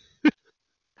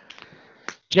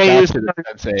Jay who the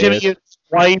sensei Jimmy is. Uso's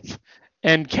wife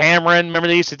and Cameron. Remember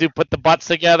they used to put the butts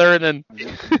together and then do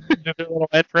their little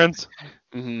entrance.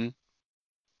 Mm-hmm.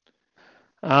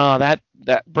 Oh, that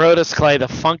Brodus Clay, the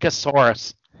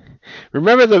Funkasaurus.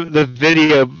 Remember the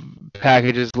video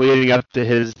packages leading up to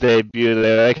his debut?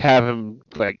 They like have him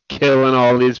like killing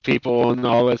all these people and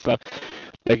all this stuff.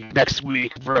 Like next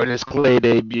week, Brodus Clay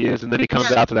debuts, and then he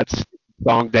comes out to that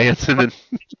song dancing. And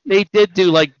They did do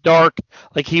like dark,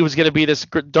 like he was gonna be this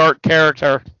dark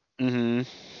character. mm-hmm.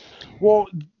 Well,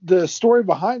 the story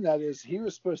behind that is he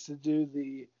was supposed to do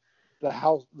the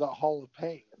Hall of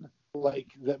Pain, like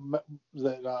that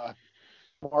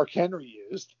Mark Henry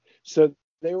used. So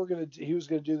he was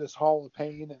gonna do this Hall of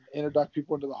Pain and introduce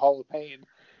people into the Hall of Pain,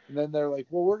 and then they're like,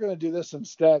 well, we're gonna do this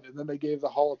instead, and then they gave the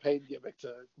Hall of Pain gimmick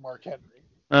to Mark Henry.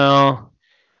 Oh,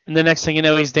 And the next thing you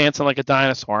know, he's dancing like a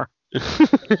dinosaur.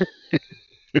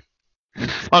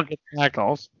 Fucking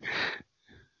tackles.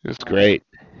 It's great.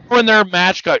 When their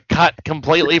match got cut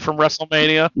completely from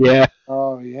WrestleMania. Yeah.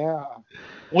 Oh yeah.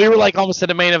 We were like almost at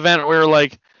the main event. We were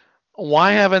like,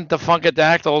 why haven't the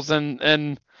Funkadactyls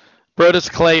and Brodus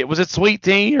Clay, was it Sweet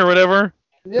Tea or whatever?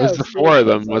 Yeah, It was the four of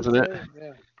them, wasn't it?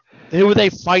 Yeah. Who were they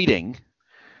fighting?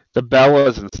 The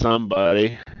Bellas and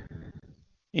somebody.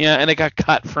 Yeah, and it got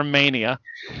cut from Mania.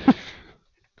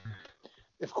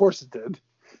 Of course it did.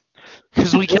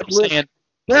 Because we kept saying,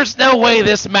 there's no way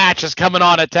this match is coming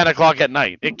on at 10 o'clock at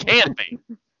night. It can't be.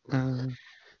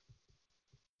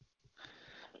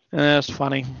 That's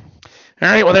funny. All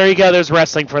right, well, there you go. There's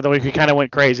wrestling for the week. We kind of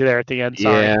went crazy there at the end.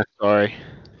 Sorry. Yeah, sorry.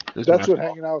 That's what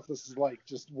hanging out with us is like.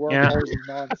 Just wormholes and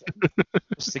nonsense.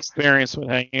 Just experience what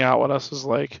hanging out with us is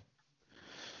like.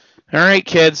 All right,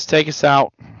 kids, take us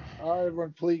out. All right,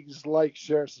 everyone, please like,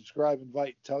 share, subscribe,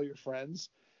 invite, tell your friends.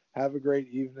 Have a great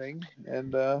evening,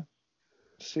 and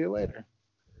see you later.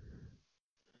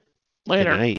 Later. Good night.